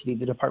University,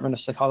 the Department of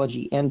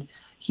Psychology. And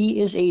he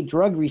is a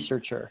drug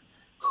researcher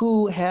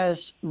who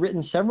has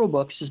written several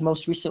books. His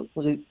most recent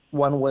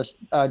one was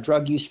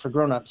Drug Use for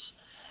Grownups,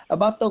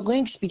 about the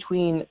links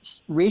between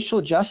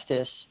racial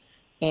justice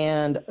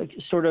and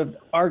sort of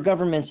our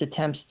government's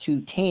attempts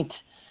to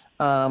taint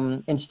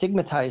and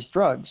stigmatize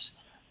drugs.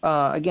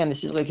 Again,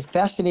 this is like a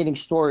fascinating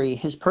story.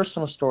 His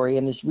personal story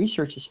and his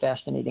research is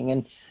fascinating.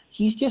 And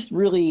he's just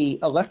really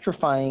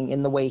electrifying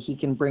in the way he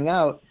can bring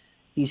out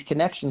these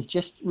connections,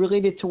 just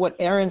related to what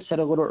Aaron said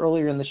a little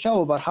earlier in the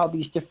show about how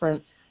these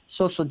different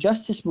social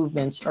justice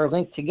movements are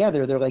linked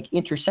together. They're like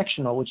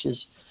intersectional, which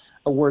is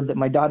a word that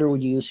my daughter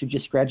would use, who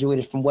just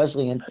graduated from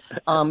Wesleyan.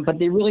 But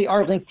they really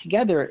are linked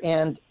together.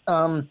 And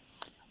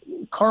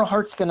Carl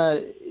Hart's gonna,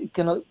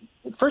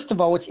 first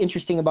of all, what's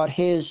interesting about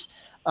his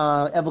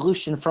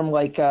evolution from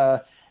like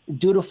a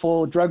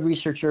dutiful drug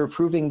researcher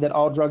proving that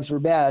all drugs were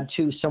bad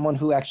to someone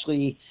who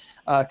actually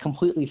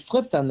completely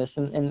flipped on this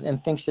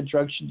and thinks that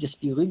drugs should just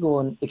be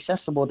legal and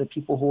accessible to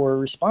people who are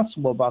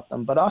responsible about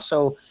them. But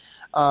also,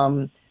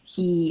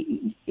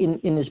 he,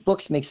 in his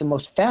books, makes the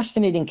most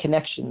fascinating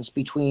connections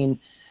between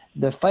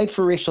the fight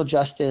for racial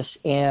justice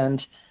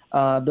and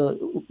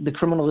the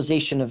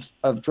criminalization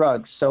of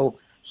drugs. So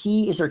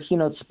he is our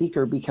keynote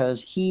speaker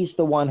because he's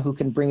the one who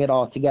can bring it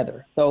all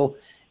together. Though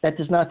that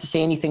does not to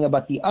say anything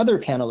about the other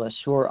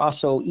panelists who are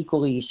also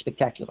equally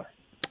spectacular.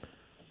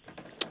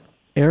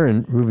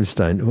 Aaron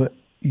Rubenstein,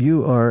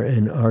 you are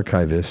an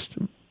archivist.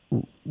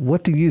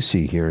 What do you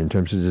see here in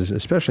terms of this,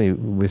 especially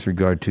with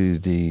regard to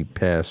the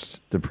past,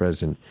 the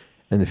present,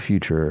 and the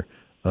future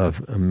of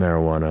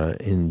marijuana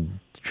in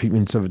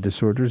treatments of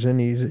disorders and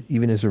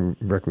even as a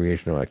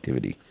recreational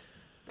activity?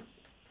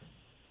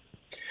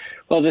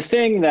 Well, the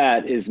thing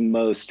that is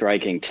most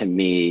striking to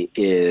me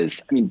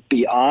is, I mean,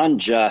 beyond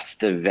just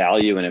the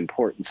value and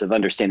importance of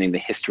understanding the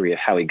history of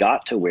how we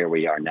got to where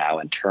we are now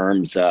in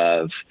terms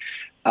of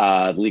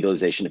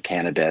legalization of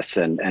cannabis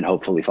and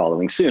hopefully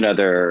following soon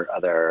other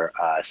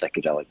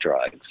psychedelic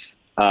drugs.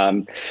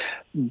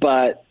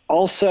 But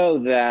also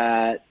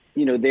that,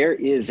 you know, there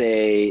is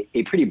a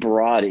pretty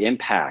broad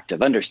impact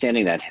of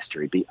understanding that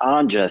history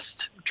beyond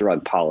just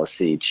drug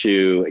policy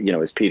to, you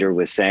know, as Peter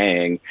was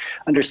saying,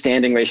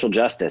 understanding racial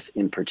justice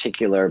in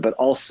particular, but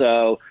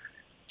also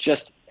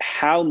just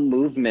how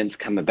movements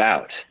come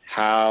about,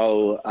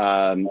 how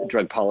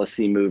drug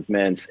policy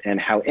movements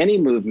and how any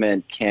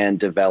movement can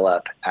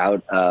develop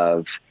out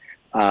of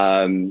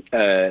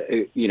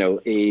you know,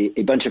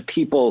 a bunch of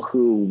people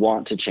who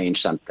want to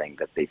change something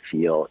that they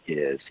feel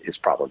is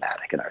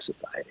problematic in our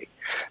society.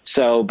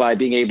 So by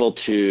being able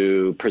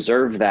to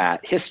preserve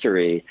that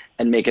history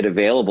and make it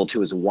available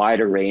to as wide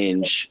a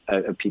range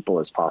of people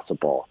as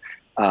possible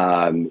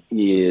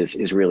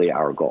is really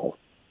our goal.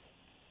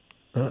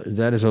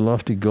 That is a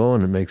lofty goal,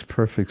 and it makes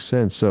perfect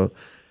sense. So,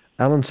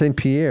 Alan St.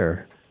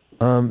 Pierre,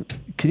 can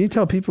you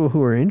tell people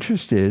who are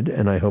interested,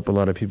 and I hope a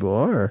lot of people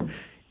are,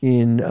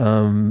 in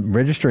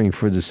registering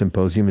for the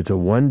symposium? It's a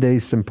one-day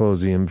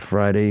symposium,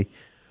 Friday,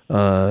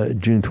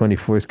 June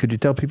 24th. Could you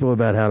tell people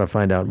about how to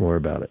find out more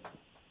about it?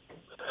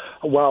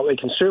 Well, they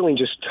can certainly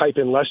just type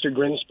in Lester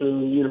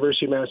Grinspoon,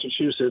 University of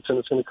Massachusetts, and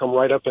it's going to come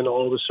right up in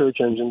all the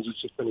search engines.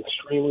 It's just been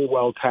extremely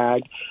well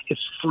tagged.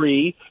 It's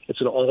free.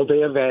 It's an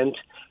all-day event.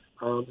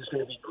 There's going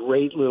to be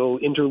great little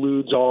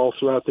interludes all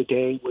throughout the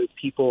day with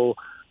people,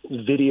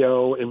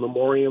 video and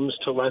memoriams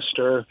to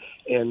Lester,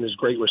 and there's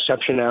great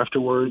reception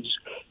afterwards.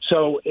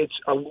 So it's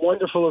a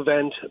wonderful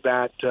event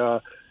that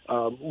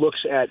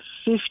looks at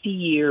 50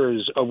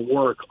 years of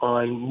work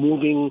on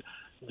moving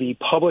the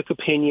public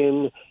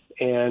opinion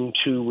and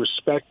to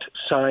respect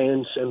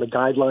science and the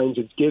guidelines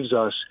it gives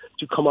us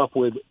to come up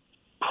with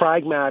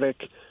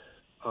pragmatic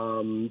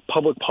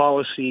public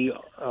policy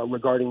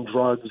regarding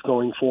drugs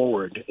going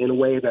forward in a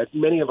way that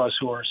many of us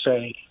who are,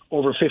 say,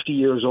 over 50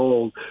 years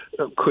old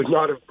could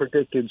not have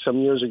predicted some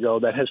years ago,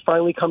 that has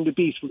finally come to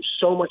be through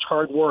so much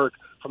hard work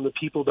from the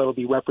people that will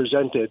be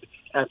represented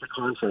at the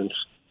conference.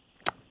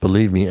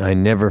 Believe me, I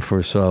never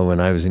foresaw when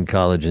I was in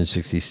college in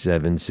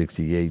 67,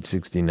 68,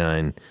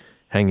 69,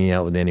 hanging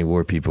out with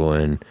anti-war people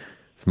and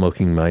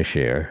smoking my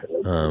share.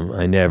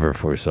 I never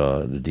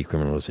foresaw the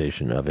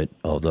decriminalization of it,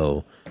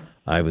 although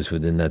I was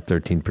within that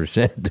 13%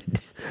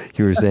 that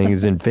you were saying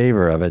is in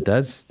favor of it.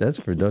 That's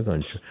for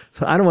doggone sure.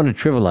 So I don't want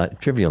to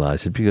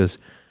trivialize it because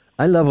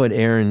I love what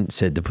Aaron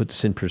said. To put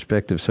this in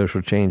perspective,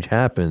 social change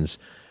happens.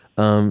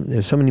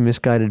 There's so many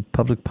misguided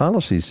public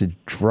policies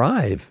that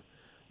drive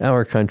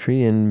our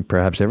country and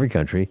perhaps every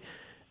country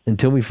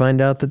until we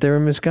find out that they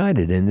were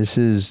misguided. And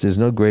there's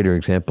no greater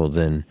example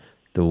than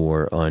the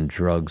war on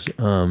drugs.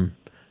 Not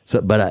to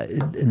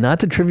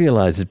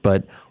trivialize it,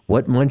 but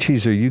what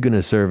munchies are you going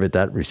to serve at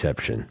that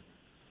reception?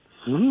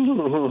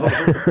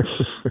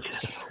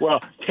 Well,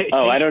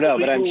 I don't know,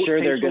 but I'm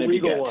sure they're going to be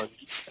good. No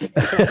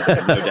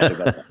doubt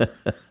about that.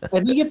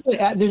 I think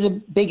there's a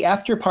big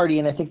after party,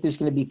 and I think there's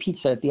going to be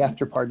pizza at the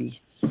after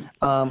party.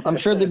 I'm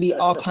sure there'll be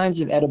all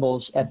kinds of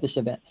edibles at this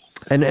event.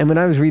 And when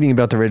I was reading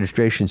about the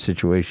registration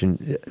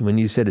situation, when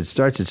you said it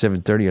starts at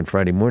 7:30 on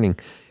Friday morning,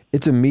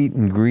 it's a meet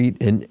and greet,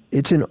 and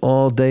it's an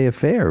all-day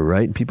affair,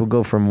 right? People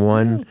go from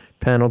one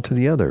panel to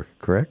the other,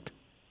 correct?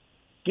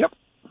 Yep.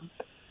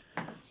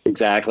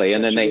 Exactly.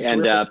 And then they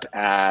end up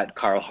at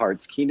Carl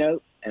Hart's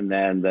keynote and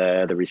then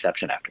the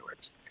reception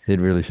afterwards. It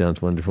really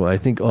sounds wonderful. I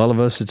think all of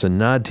us, it's a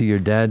nod to your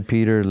dad,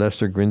 Peter,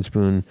 Lester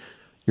Grinspoon.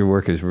 Your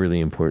work is really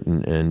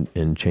important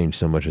and changed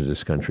so much of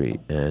this country.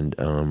 And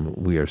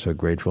we are so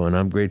grateful. And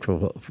I'm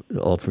grateful for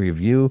all three of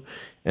you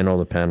and all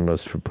the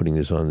panelists for putting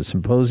this on. The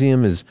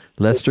symposium is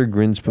Lester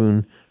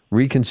Grinspoon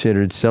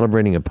Reconsidered,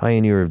 Celebrating a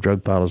Pioneer of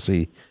Drug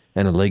Policy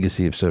and a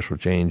Legacy of Social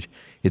Change.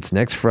 It's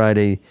next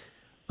Friday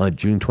on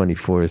June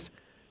 24th.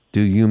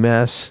 Do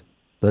UMass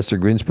Lester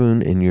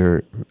Grinspoon in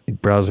your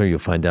browser. You'll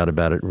find out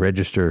about it.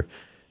 Register.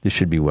 This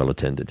should be well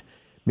attended.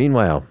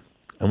 Meanwhile,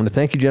 I want to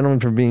thank you, gentlemen,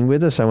 for being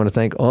with us. I want to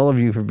thank all of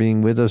you for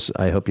being with us.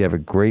 I hope you have a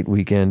great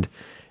weekend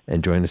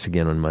and join us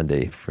again on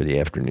Monday for the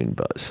Afternoon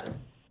Buzz.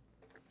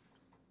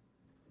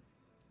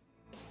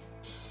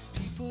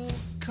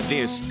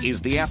 This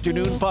is the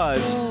Afternoon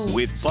Buzz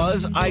with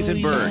Buzz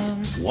Eisenberg,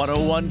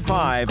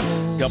 101.5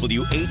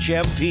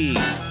 WHMP.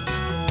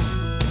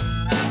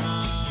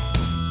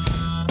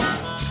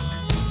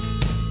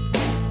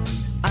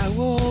 I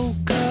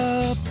woke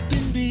up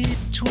in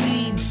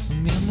between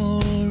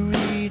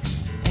memory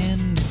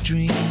and a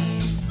dream.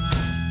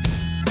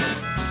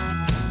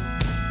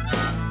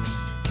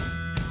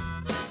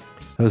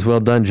 That was well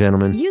done,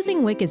 gentlemen.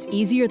 Using WIC is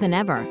easier than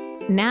ever.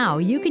 Now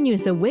you can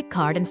use the WIC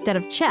card instead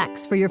of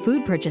checks for your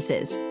food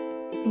purchases.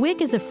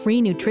 WIC is a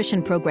free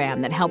nutrition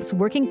program that helps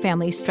working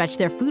families stretch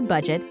their food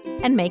budget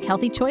and make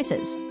healthy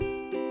choices.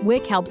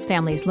 WIC helps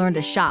families learn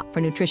to shop for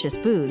nutritious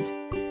foods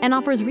and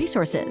offers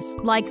resources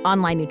like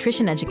online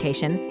nutrition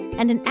education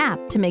and an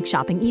app to make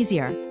shopping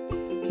easier.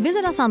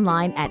 Visit us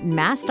online at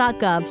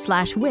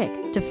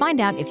mass.gov/WIC to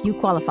find out if you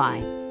qualify.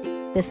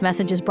 This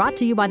message is brought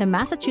to you by the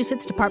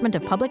Massachusetts Department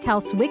of Public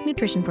Health's WIC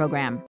Nutrition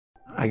Program.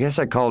 I guess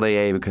I called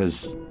AA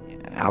because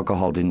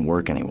alcohol didn't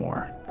work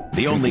anymore.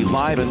 The only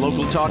live and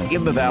local talk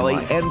in the Valley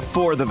and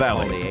for the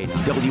Valley.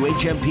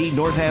 WHMP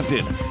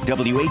Northampton,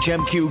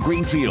 WHMQ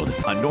Greenfield,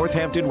 a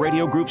Northampton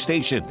Radio Group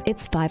station.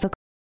 It's 5 o'clock.